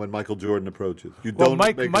look down when Michael Jordan approaches.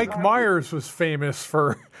 Mike Myers was famous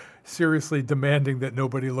for seriously demanding that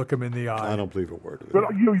nobody look him in the eye. I don't believe a word of it.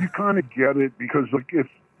 But you kind of get it because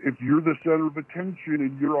if you're the center of attention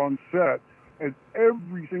and you're on set and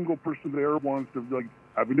every single person there wants to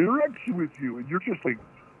have an interaction with you and you're just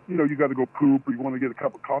you got to go poop or you want to get a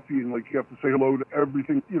cup of coffee and you have to say hello to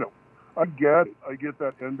everything. I get it. I get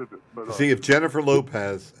that end of it. But see, if Jennifer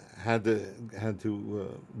Lopez had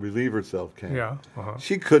to relieve herself, Ken,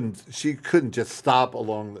 she couldn't just stop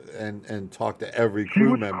along and talk to every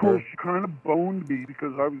crew member. She kind of boned me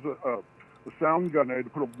because I was a sound guy and I had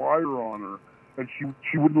to put a wire on her, and she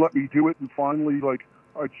wouldn't let me do it. And finally,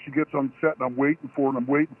 she gets on set and I'm waiting for her.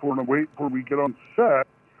 We get on set,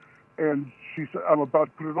 and she said, "I'm about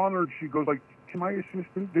to put it on her." And she goes "Can my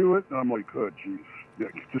assistant do it?" And I'm like, "Oh, jeez." Yeah,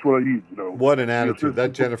 just what I need, What an attitude.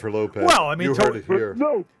 That Jennifer Lopez. Well, I mean, you heard it here.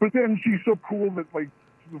 No, but then she's so cool that,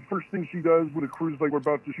 the first thing she does when a crew's like we're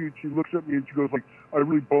about to shoot, she looks at me and she goes like, "I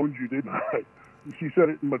really boned you, didn't I?" And she said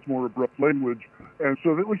it in much more abrupt language, and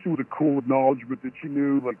so at least it was a cool acknowledgement that she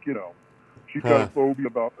knew, like, you know, she's got a phobia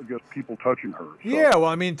about, I guess, people touching her. So. Yeah, well,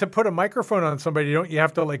 I mean, to put a microphone on somebody, you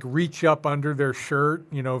have to like reach up under their shirt,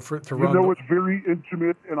 you know, to run. You know, it's very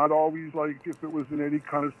intimate, and I'd always like if it was in any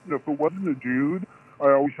kind of, you know, if it wasn't a dude,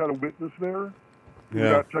 I always had a witness there.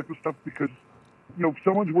 Yeah. That type of stuff because. You know, if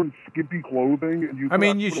someone's wearing skimpy clothing and you. I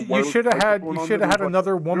mean, you should have had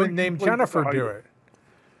another woman named Jennifer do it.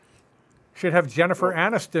 Should have Jennifer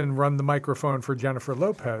Aniston run the microphone for Jennifer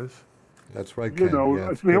Lopez. That's right, Ken. You know,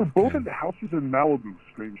 yeah, they were both in houses in Malibu,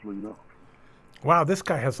 strangely enough. Wow, this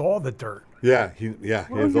guy has all the dirt. Yeah, he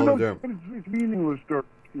has all the dirt. It's meaningless dirt,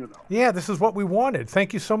 you know. Yeah, this is what we wanted.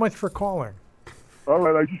 Thank you so much for calling. All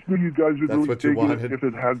right, I just knew you guys would really dig it if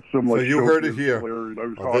it had some like. So you heard it here.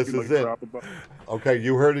 This is it. Okay,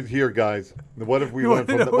 you heard it here, guys. What have we learned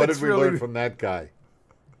from what did we learn from that guy?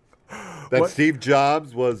 That Steve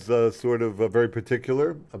Jobs was sort of very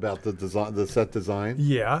particular about the design, the set design.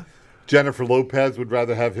 Yeah. Jennifer Lopez would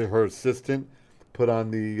rather have her assistant put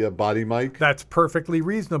on the body mic. That's perfectly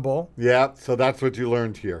reasonable. Yeah, so that's what you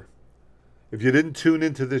learned here. If you didn't tune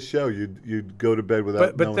into this show, you'd go to bed without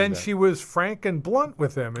knowing But then that. she was frank and blunt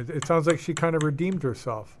with him. It sounds like she kind of redeemed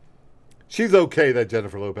herself. She's okay, that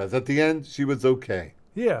Jennifer Lopez. At the end, she was okay.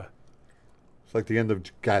 Yeah. It's like the end of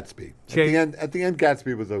Gatsby. At the end,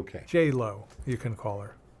 Gatsby was okay. J-Lo, you can call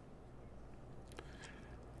her.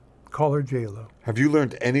 Call her J-Lo. Have you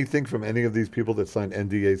learned anything from any of these people that signed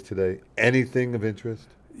NDAs today? Anything of interest?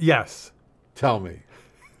 Yes. Tell me.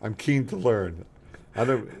 I'm keen to learn.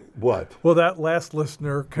 What? Well, that last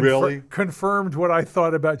listener confirmed what I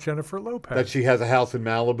thought about Jennifer Lopez. That she has a house in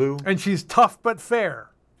Malibu? And she's tough but fair.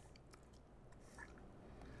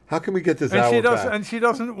 How can we get this hour back? And she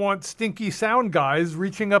doesn't want stinky sound guys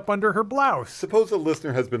reaching up under her blouse. Suppose a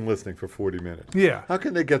listener has been listening for 40 minutes. Yeah. How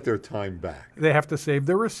can they get their time back? They have to save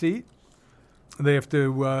their receipt. They have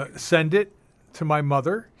to send it to my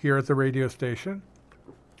mother here at the radio station.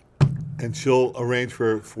 And she'll arrange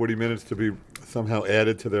for 40 minutes to be somehow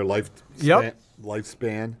added to their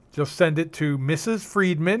lifespan. Just send it to Mrs.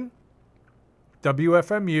 Friedman,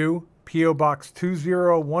 WFMU, P.O. Box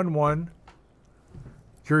 2011,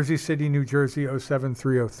 Jersey City, New Jersey,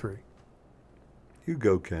 07303. You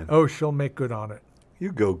go, Ken. Oh, she'll make good on it.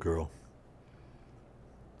 You go, girl.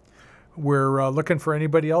 We're looking for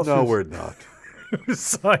anybody else. No, we're not.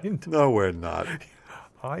 Signed. No, we're not.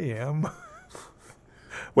 I am.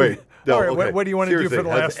 Wait. No, all right, okay. What do you want to do for the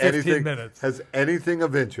last 15 minutes? Has anything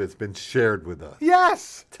of interest been shared with us?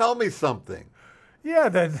 Yes. Tell me something. Yeah,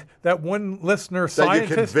 that one listener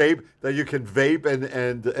scientist. That you can vape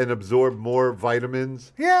and absorb more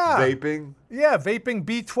vitamins? Yeah. Vaping? Yeah, vaping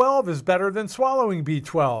B12 is better than swallowing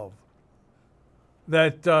B12.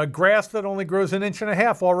 That grass that only grows 1.5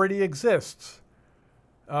 inches already exists.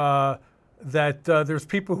 That there's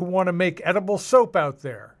people who want to make edible soap out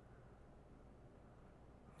there.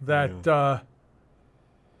 That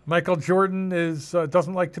Michael Jordan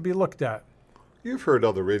doesn't like to be looked at. You've heard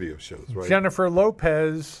other radio shows, right? Jennifer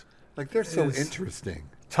Lopez. Like, they're so interesting.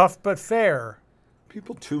 Tough but fair.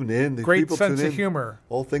 People tune in. Great sense of humor.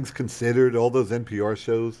 All Things Considered, all those NPR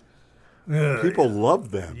shows. People love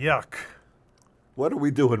them. Yuck. What are we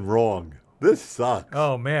doing wrong? This sucks.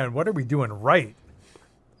 Oh, man. What are we doing right?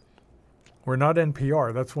 We're not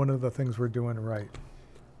NPR. That's one of the things we're doing right.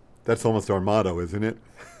 That's almost our motto, isn't it?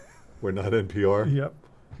 We're not NPR? Yep.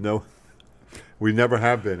 No. We never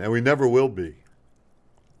have been, and we never will be.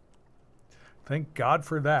 Thank God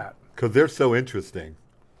for that. Because they're so interesting.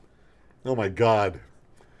 Oh, my God.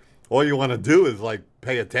 All you want to do is, like,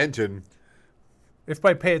 pay attention. If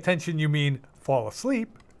by pay attention you mean fall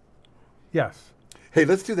asleep, yes. Hey,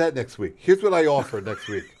 let's do that next week. Here's what I offer next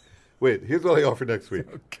week. Wait, here's what I offer next week.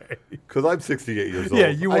 Okay. Because I'm 68 years old. Yeah,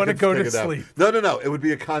 you want to go to sleep. No. It would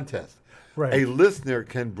be a contest. Right. A listener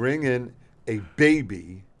can bring in a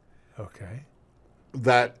baby. Okay.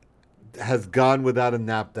 That has gone without a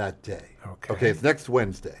nap that day. Okay, it's next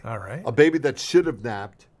Wednesday. All right. A baby that should have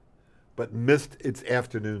napped but missed its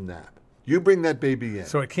afternoon nap. You bring that baby in.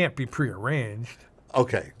 So it can't be prearranged.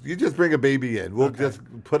 Okay, you just bring a baby in. We'll just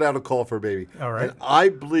put out a call for a baby. All right. And I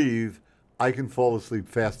believe I can fall asleep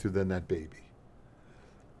faster than that baby.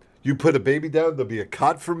 You put a baby down, there'll be a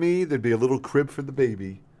cot for me, there'd be a little crib for the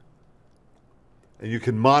baby, and you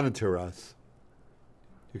can monitor us.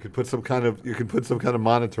 You can put some kind of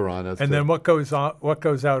monitor on us. And then what goes out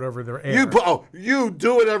over the air? You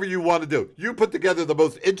do whatever you want to do. You put together the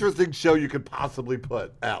most interesting show you could possibly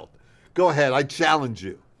put out. Go ahead, I challenge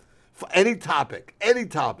you. For any topic.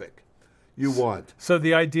 you want. So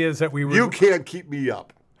the idea is that we would... You can't keep me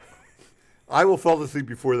up. I will fall asleep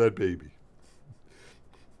before that baby.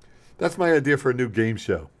 That's my idea for a new game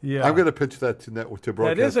show. Yeah. I'm going to pitch that to network, to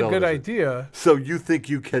broadcast That is a television. good idea. So you think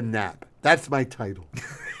you can nap. That's my title.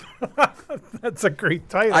 That's a great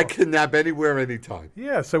title. I can nap anywhere, anytime.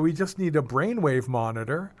 Yeah, so we just need a brainwave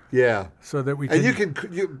monitor. Yeah. So that we can...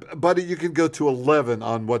 And buddy, you can go to 11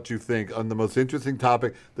 on what you think, on the most interesting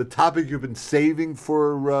topic, the topic you've been saving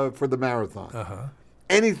for the marathon. Uh-huh.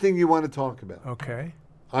 Anything you want to talk about. Okay.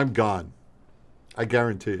 I'm gone. I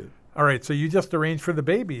guarantee it. All right, so you just arranged for the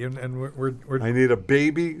baby, and we're I need a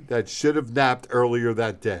baby that should have napped earlier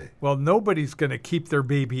that day. Well, nobody's going to keep their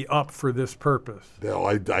baby up for this purpose. No,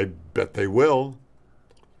 I bet they will.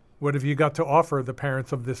 What have you got to offer the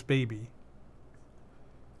parents of this baby?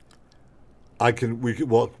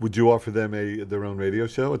 Would you offer them their own radio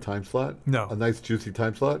show, a time slot? No. A nice juicy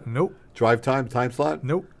time slot? Nope. Drive time slot?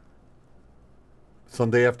 Nope.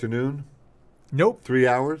 Sunday afternoon? Nope. 3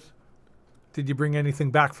 hours? Did you bring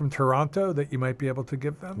anything back from Toronto that you might be able to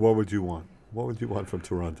give them? What would you want? What would you want from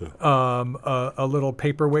Toronto? A little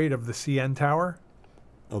paperweight of the CN Tower.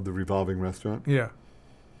 Of the revolving restaurant? Yeah.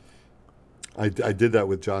 I did that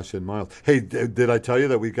with Josh and Miles. Hey, did I tell you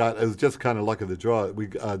that it was just kind of luck of the draw.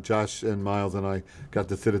 Josh and Miles and I got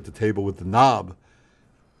to sit at the table with the knob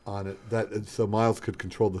on it, so Miles could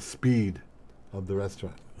control the speed of the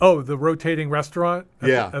restaurant. Oh, the rotating restaurant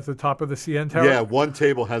at the top of the CN Tower? Yeah, one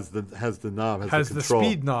table has the knob, has the control.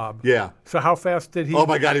 Speed knob. Yeah. So how fast did he... Oh,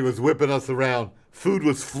 my God, he was whipping us around. Food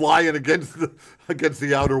was flying against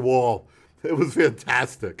the outer wall. It was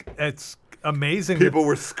fantastic. It's amazing. People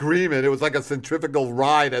were screaming. It was like a centrifugal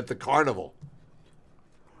ride at the carnival.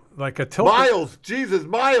 Like a tilt... Miles! Jesus,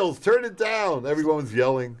 Miles, turn it down. Everyone was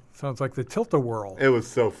yelling. Sounds like the Tilt-A-Whirl. It was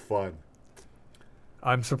so fun.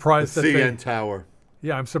 I'm surprised the CN Tower.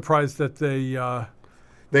 Yeah, I'm surprised that they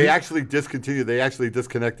actually discontinued. They actually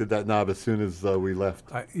disconnected that knob as soon as we left.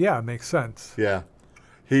 Yeah, it makes sense. Yeah,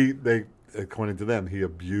 according to them, he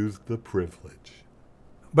abused the privilege.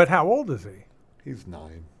 But how old is he? He's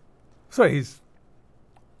 9. So he's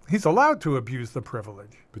allowed to abuse the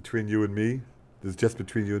privilege. Between you and me, this is just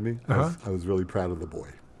between you and me. Uh-huh. I was really proud of the boy.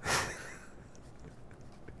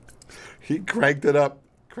 He cranked it up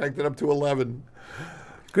to 11.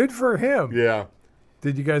 Good for him. Yeah.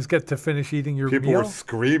 Did you guys get to finish eating your People meal? were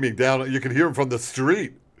screaming down. You could hear them from the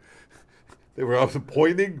street. They were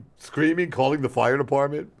pointing, screaming, calling the fire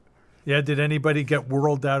department. Yeah. Did anybody get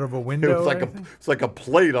whirled out of a window? It's like a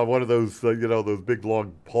plate on one of those, those big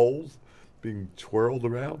long poles being twirled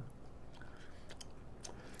around.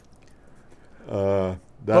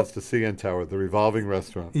 That's the CN Tower, the revolving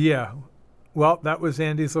restaurant. Yeah. Well, that was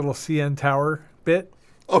Andy's little CN Tower bit.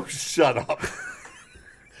 Oh, shut up.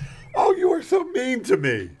 Oh, you are so mean to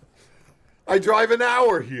me. I drive an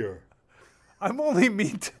hour here. I'm only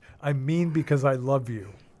mean. I'm mean because I love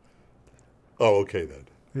you. Oh, okay then.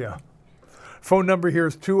 Yeah. Phone number here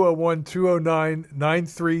is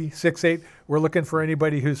 201-209-9368. We're looking for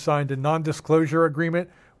anybody who's signed a non-disclosure agreement.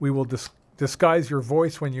 We will disguise your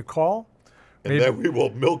voice when you call. And then we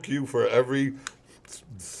will milk you for every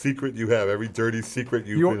secret you have, every dirty secret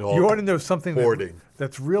you've been holding. You want to know something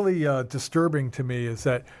that's really disturbing to me is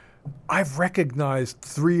that I've recognized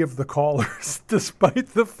 3 of the callers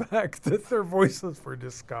despite the fact that their voices were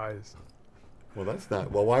disguised. Well, that's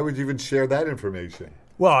not. Well, why would you even share that information?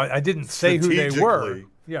 Well, I didn't say who they were.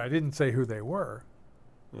 Yeah, I didn't say who they were.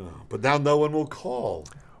 Oh, but now no one will call.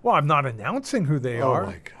 Well, I'm not announcing who they are. Oh,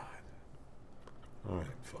 my God. All right,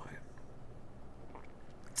 fine.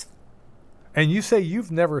 And you say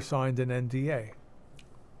you've never signed an NDA.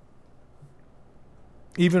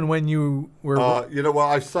 Even when you were...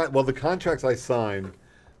 I've signed... Well, the contracts I signed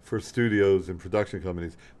for studios and production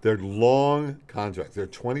companies, they're long contracts. They're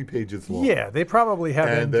 20 pages long. Yeah, they probably have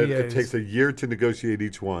and NDAs. It takes a year to negotiate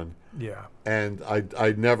each one. Yeah. And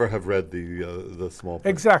I never have read the small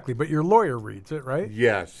print. Exactly, but your lawyer reads it, right?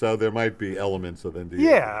 Yeah, so there might be elements of NDA.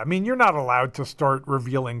 Yeah, I mean, you're not allowed to start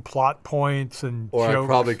revealing plot points and or jokes. I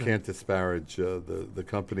probably can't disparage the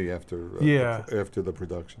company after after the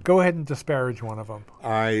production. Go ahead and disparage one of them.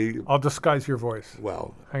 I'll disguise your voice.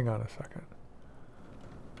 Well, hang on a second.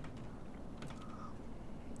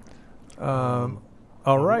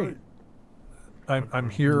 All right. I'm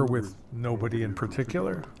here with nobody in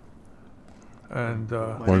particular. And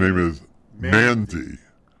my name is Mandy.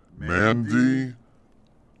 Mandy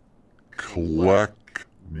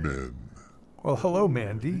Kleckman. Well, hello,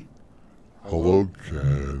 Mandy. Hello,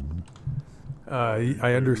 Ken.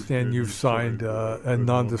 I understand you've signed a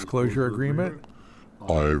non-disclosure agreement.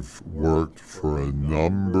 I've worked for a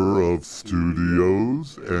number of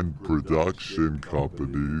studios and production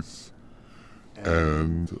companies,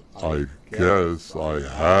 and I guess I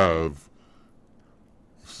have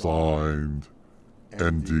signed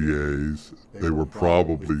NDAs. They were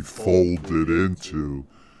probably folded into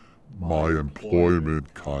my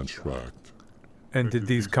employment contract. And did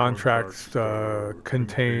these contracts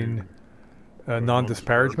contain a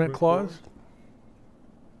non-disparagement clause?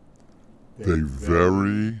 They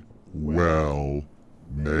very well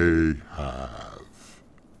may have.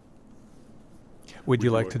 Would you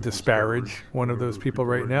like to disparage one of those people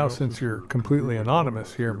right now, since you're completely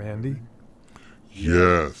anonymous here, Mandy?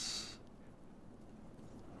 Yes.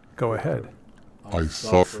 Go ahead. I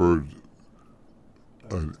suffered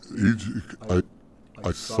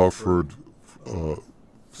I suffered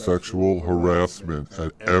sexual harassment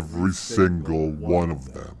at every single one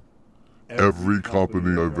of them. Every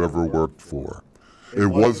company I've ever worked for. It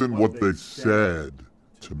wasn't what they said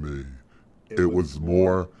to me. It was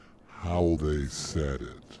more how they said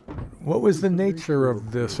it. What was the nature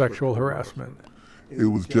of the sexual harassment? It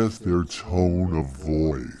was just their tone of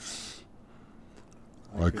voice.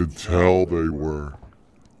 I could tell they were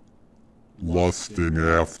lusting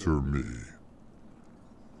after me.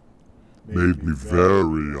 Made me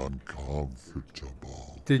very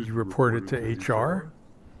uncomfortable. Did you report it to HR?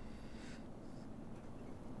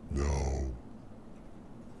 No.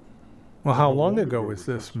 Well, how long ago was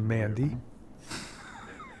this, Mandy?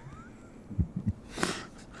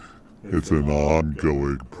 It's an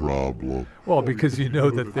ongoing problem. Well, because you know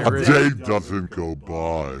that there A is... day doesn't go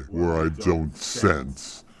by where I don't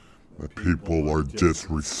sense that people are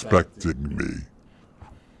disrespecting me.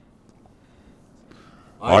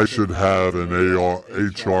 I should have an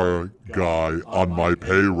HR guy on my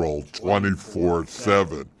payroll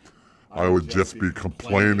 24/7. I would just be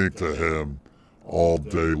complaining to him all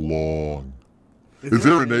day long. Is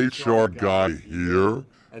there an HR guy here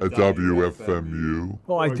at WFMU?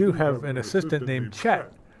 Well, I do have an assistant named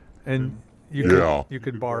Chet, and you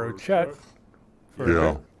could borrow Chet.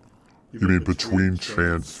 Yeah. You mean between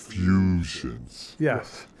transfusions?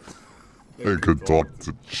 Yes. I could talk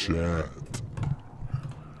to Chad.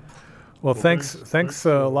 Well, thanks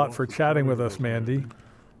a lot for chatting with us, Mandy.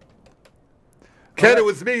 Ken, it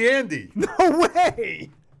was me, Andy. No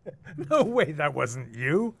way! No way, that wasn't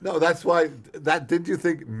you. No, that's why. Didn't you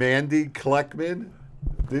think Mandy Kleckman?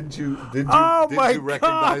 Didn't you recognize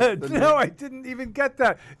God! the No, name? I didn't even get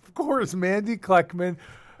that. Of course, Mandy Kleckman.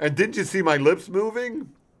 And didn't you see my lips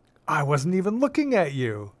moving? I wasn't even looking at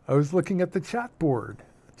you. I was looking at the chat board.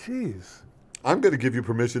 Jeez. I'm going to give you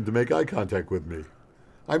permission to make eye contact with me.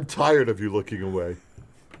 I'm tired of you looking away.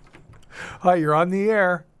 Hi, you're on the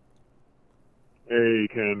air. Hey,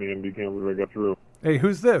 Ken, Andy, can't believe I got through. Hey,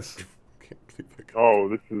 who's this? Oh,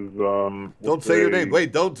 this is Don't say your name.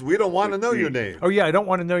 Wait, we don't want to know your name. Oh yeah, I don't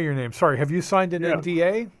want to know your name. Sorry. Have you signed an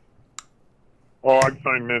NDA? Oh, I've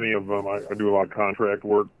signed many of them. I do a lot of contract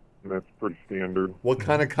work, and that's pretty standard. What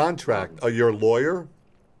kind of contract? Are you a lawyer?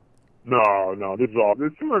 No, this is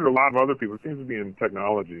similar to a lot of other people. It seems to be in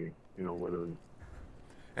technology, whether.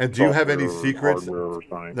 And do you have any secrets? Or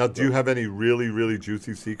science. Now, do you have any really, really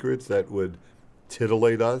juicy secrets that would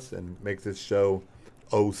titillate us and make this show,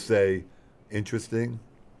 say, interesting?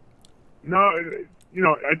 No, I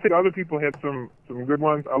think other people had some good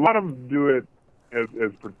ones. A lot of them do it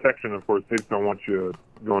as protection, of course. They just don't want you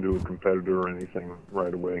going to a competitor or anything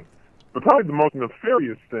right away. But probably the most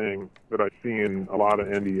nefarious thing that I see in a lot of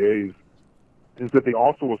NDAs is that they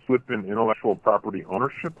also will slip in intellectual property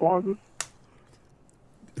ownership clauses.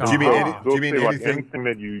 Do you mean anything? Like anything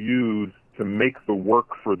that you use to make the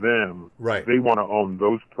work for them? Right. They want to own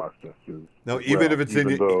those processes. Now, even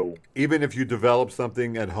if you develop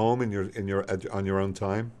something at home on your own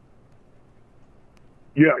time.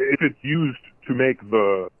 Yeah, if it's used to make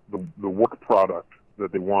the work product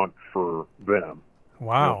that they want for them.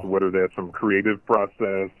 Wow. So whether that's some creative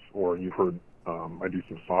process, or you've heard I do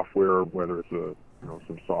some software, whether it's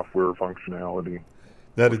some software functionality.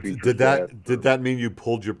 Did that mean you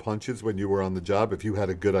pulled your punches when you were on the job? If you had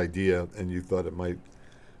a good idea and you thought it might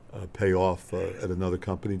pay off at another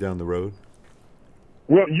company down the road?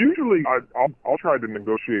 Well, usually I'll try to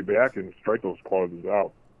negotiate back and strike those clauses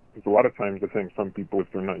out. Because a lot of times I think some people,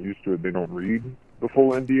 if they're not used to it, they don't read the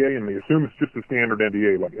full NDA, and they assume it's just a standard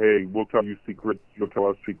NDA, like, hey, we'll tell you secrets, you'll tell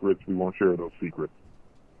us secrets, we won't share those secrets.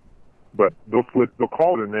 But they'll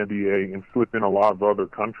call it an NDA and slip in a lot of other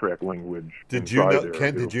contract language. Did you know,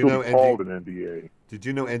 Ken? Did you know called an NDA? Did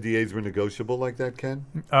you know NDAs were negotiable like that, Ken?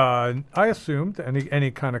 I assumed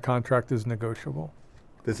any kind of contract is negotiable.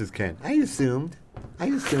 This is Ken. I assumed I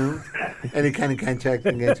assume any kind of contract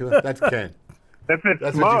can get to it. That's Ken. That's it.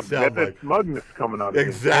 That's Smug. what you sound That's like. that smugness coming out of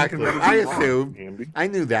Exactly. you. I assume. Andy. I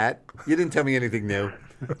knew that. You didn't tell me anything new.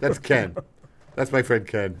 That's Ken. That's my friend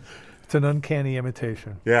Ken. It's an uncanny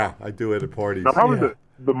imitation. Yeah, I do it at parties. Now, probably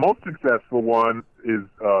the most successful one is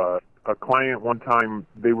a client. One time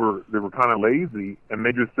they were kind of lazy, and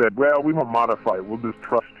they just said, "Well, we won't modify it. We'll just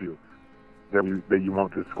trust you that you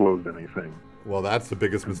won't disclose anything." Well, that's the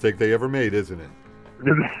biggest mistake they ever made, isn't it?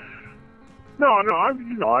 No, I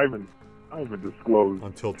haven't disclosed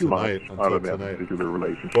Until too tonight. much out of that particular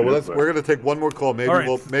relationship. Well, we're going to take one more call.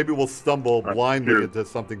 Maybe we'll stumble blindly cheers. into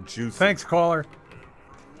something juicy. Thanks, caller.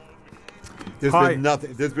 There's been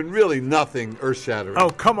nothing. There's been really nothing earth-shattering. Oh,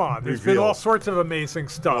 come on. There's been all sorts of amazing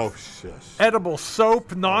stuff. Oh, shush. Edible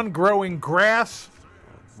soap, non-growing grass.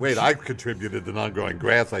 Wait, I contributed the non-growing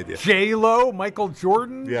grass idea. J-Lo, Michael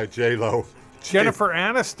Jordan. Yeah, J-Lo. Jennifer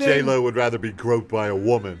Aniston. J-Lo would rather be groped by a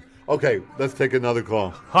woman. Okay, let's take another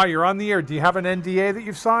call. Hi, you're on the air. Do you have an NDA that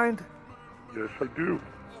you've signed? Yes, I do.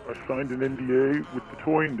 I signed an NDA with the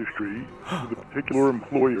toy industry with a particular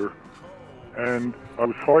employer, and I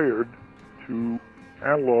was hired to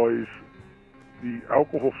analyze the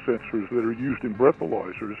alcohol sensors that are used in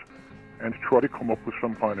breathalyzers and to try to come up with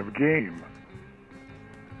some kind of game.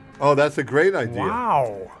 Oh, that's a great idea.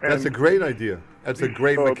 Wow. That's a great idea. That's a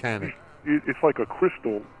great mechanic. It's like a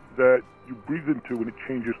crystal that you breathe into and it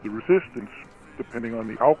changes the resistance depending on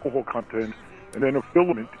the alcohol content, and then a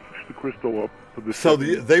filament heats the crystal up for the. So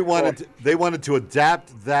they wanted to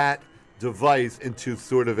adapt that device into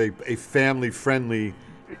sort of a family-friendly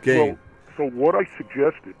game. Well, so what I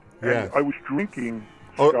suggested, Yes. and I was drinking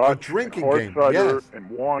A scotch drinking and hard game, cider yes. and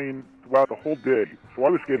wine throughout the whole day. So I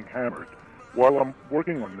was getting hammered while I'm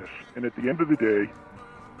working on this. And at the end of the day,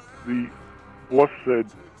 the boss said,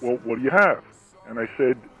 "Well, what do you have?" And I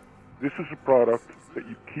said, "This is a product that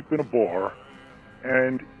you keep in a bar,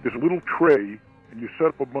 and there's a little tray, and you set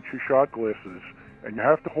up a bunch of shot glasses, and you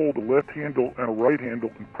have to hold a left handle and a right handle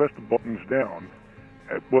and press the buttons down.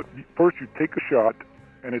 But first you take a shot,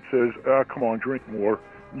 and it says, come on, drink more.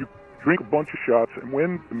 You drink a bunch of shots, and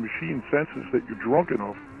when the machine senses that you're drunk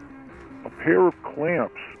enough, a pair of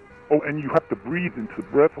clamps, and you have to breathe into the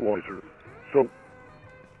breathalyzer. So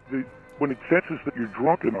when it senses that you're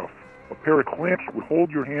drunk enough, a pair of clamps would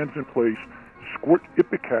hold your hands in place, squirt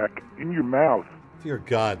Ipecac in your mouth. Dear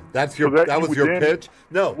God, that So that was your pitch?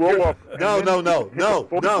 No, roll up no. and then take a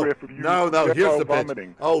photograph of you Here's the pitch.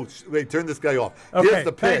 vomiting. Oh, wait, turn this guy off. Okay, Here's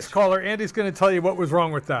the pitch. thanks, caller. Andy's going to tell you what was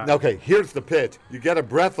wrong with that. Okay, here's the pitch. You get a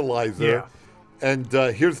breathalyzer, and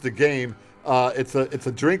here's the game. It's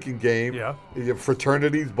a drinking game. Yeah. You have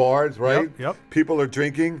fraternities, bars, right? Yep. People are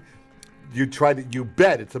drinking. You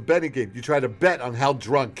bet. It's a betting game. You try to bet on how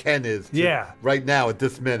drunk Ken is. Right now at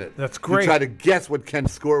this minute. That's great. You try to guess what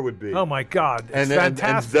Ken's score would be. Oh my God, it's and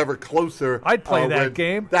fantastic. And ever closer. I'd play that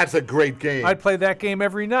game. That's a great game. I'd play that game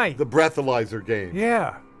every night. The breathalyzer game.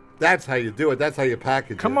 Yeah. That's how you do it. That's how you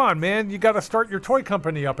package it. Come on, man. You got to start your toy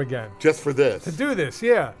company up again. Just for this. To do this,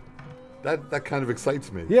 yeah. That kind of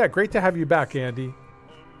excites me. Yeah, great to have you back, Andy.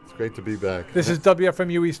 It's great to be back. This is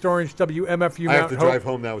WFMU East Orange, WMFU I have Mount to Hope drive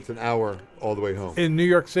home now. It's an hour all the way home. in New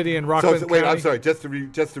York City and Rockland Wait, County. I'm sorry. Just to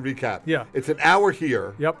recap. Yeah. It's an hour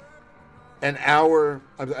here. Yep. An hour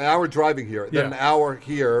driving here. Then an hour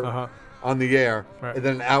here on the air. Right. And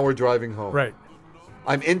then an hour driving home. Right.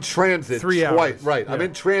 I'm in transit 3 hours. twice. Right. Yeah. I'm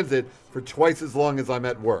in transit for twice as long as I'm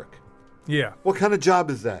at work. Yeah. What kind of job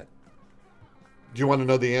is that? Do you want to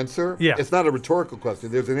know the answer? Yeah. It's not a rhetorical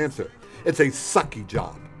question. There's an answer. It's a sucky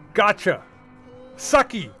job. Gotcha.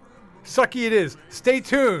 Sucky. Sucky it is. Stay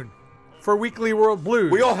tuned for Weekly World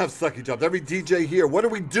Blues. We all have sucky jobs. Every DJ here. What are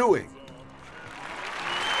we doing?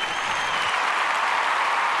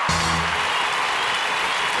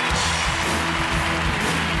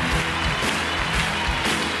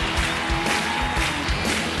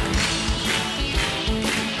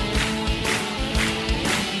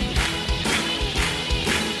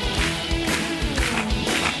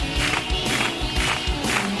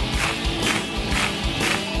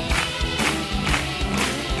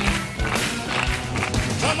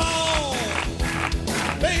 Come on,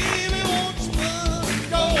 baby.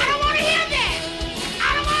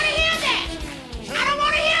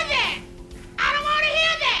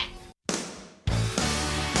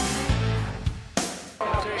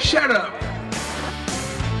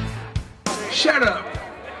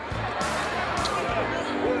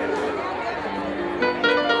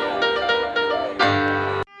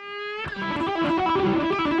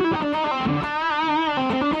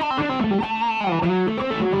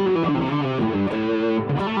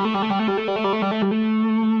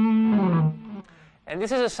 And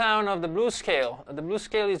this is a sound of the blues scale. The blues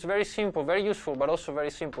scale is very simple, very useful, but also very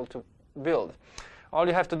simple to build. All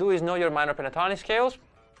you have to do is know your minor pentatonic scales.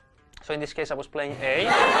 So in this case, I was playing A.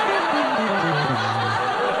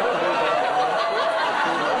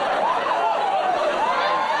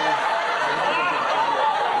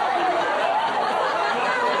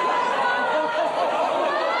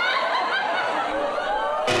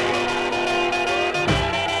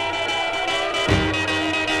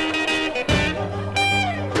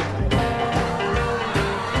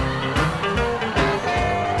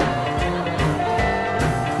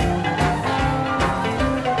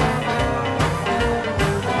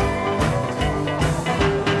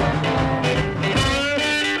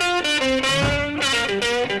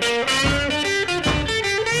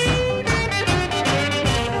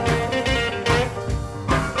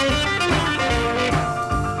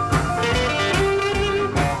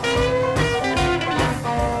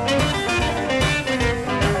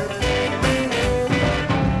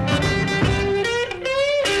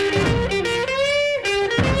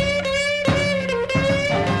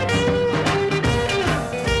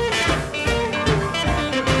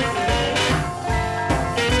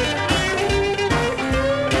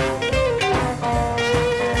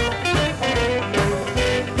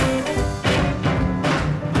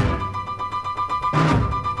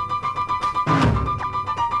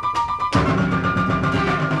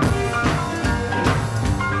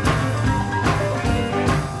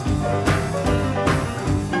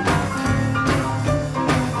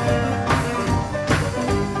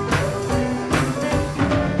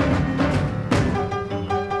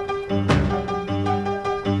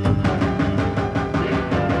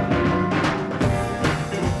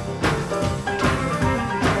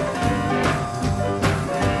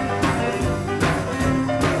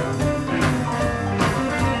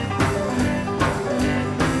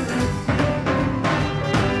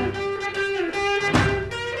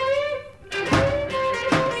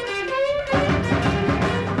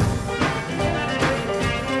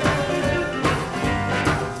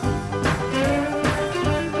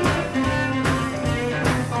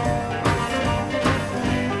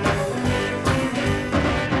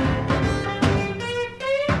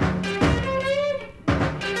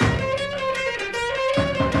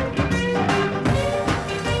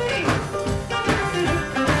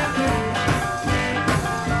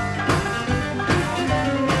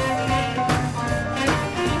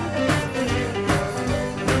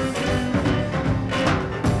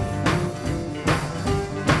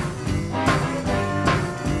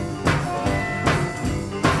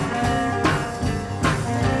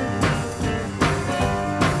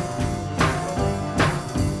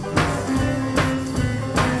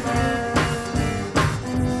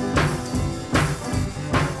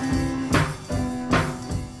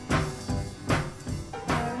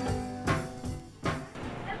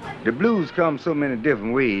 The blues come so many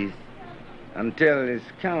different ways until it's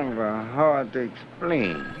kind of hard to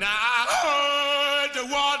explain. Now I heard the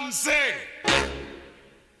warden say,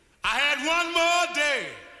 I had one more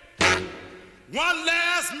day, one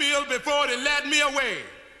last meal before they let me away.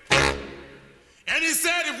 And he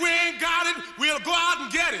said, if we ain't got it, we'll go out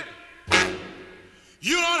and get it.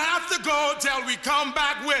 You don't have to go till we come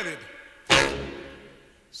back with it.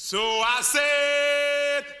 So I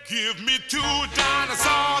said, give me 2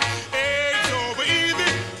 dinosaurs, eggs over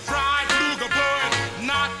easy, fried luga boy,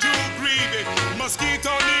 not too greedy,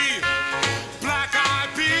 mosquito meat, black-eyed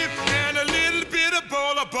peas, and a little bit of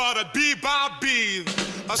bowl of butter, bebop beef,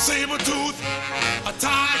 a saber tooth, a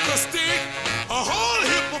tiger stick, a whole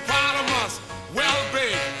hippopotamus,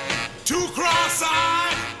 well-baked, 2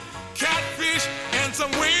 cross-eyed, catfish, and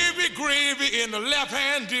some wavy gravy in the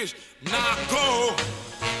left-hand dish. Now go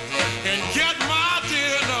and get my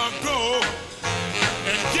dinner, go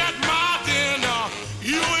and get my dinner.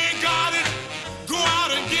 You ain't got it, go out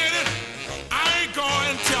and get it. I ain't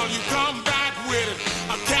going till you come back with it.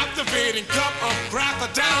 A captivating cup of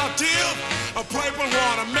crocodile tears, a purple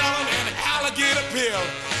watermelon and alligator peel,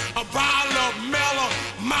 a bottle of mellow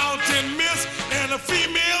mountain mist, and a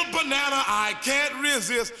female banana I can't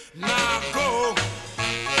resist. Now go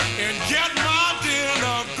and get my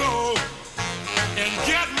dinner, go and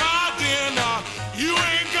get my dinner. You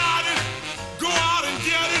ain't got it, go out and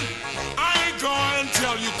get it. I ain't going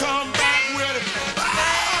till you come back with it.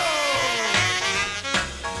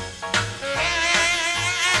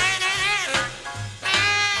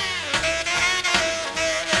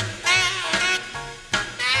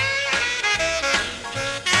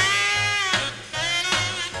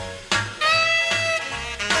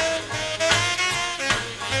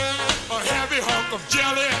 Oh,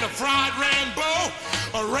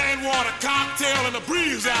 mocktail and a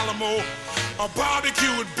breeze Alamo, a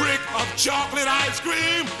barbecued brick of chocolate ice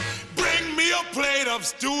cream. Bring me a plate of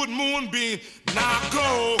stewed moonbeam. Now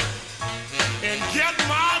go and get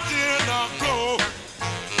my dinner. Go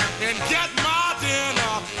and get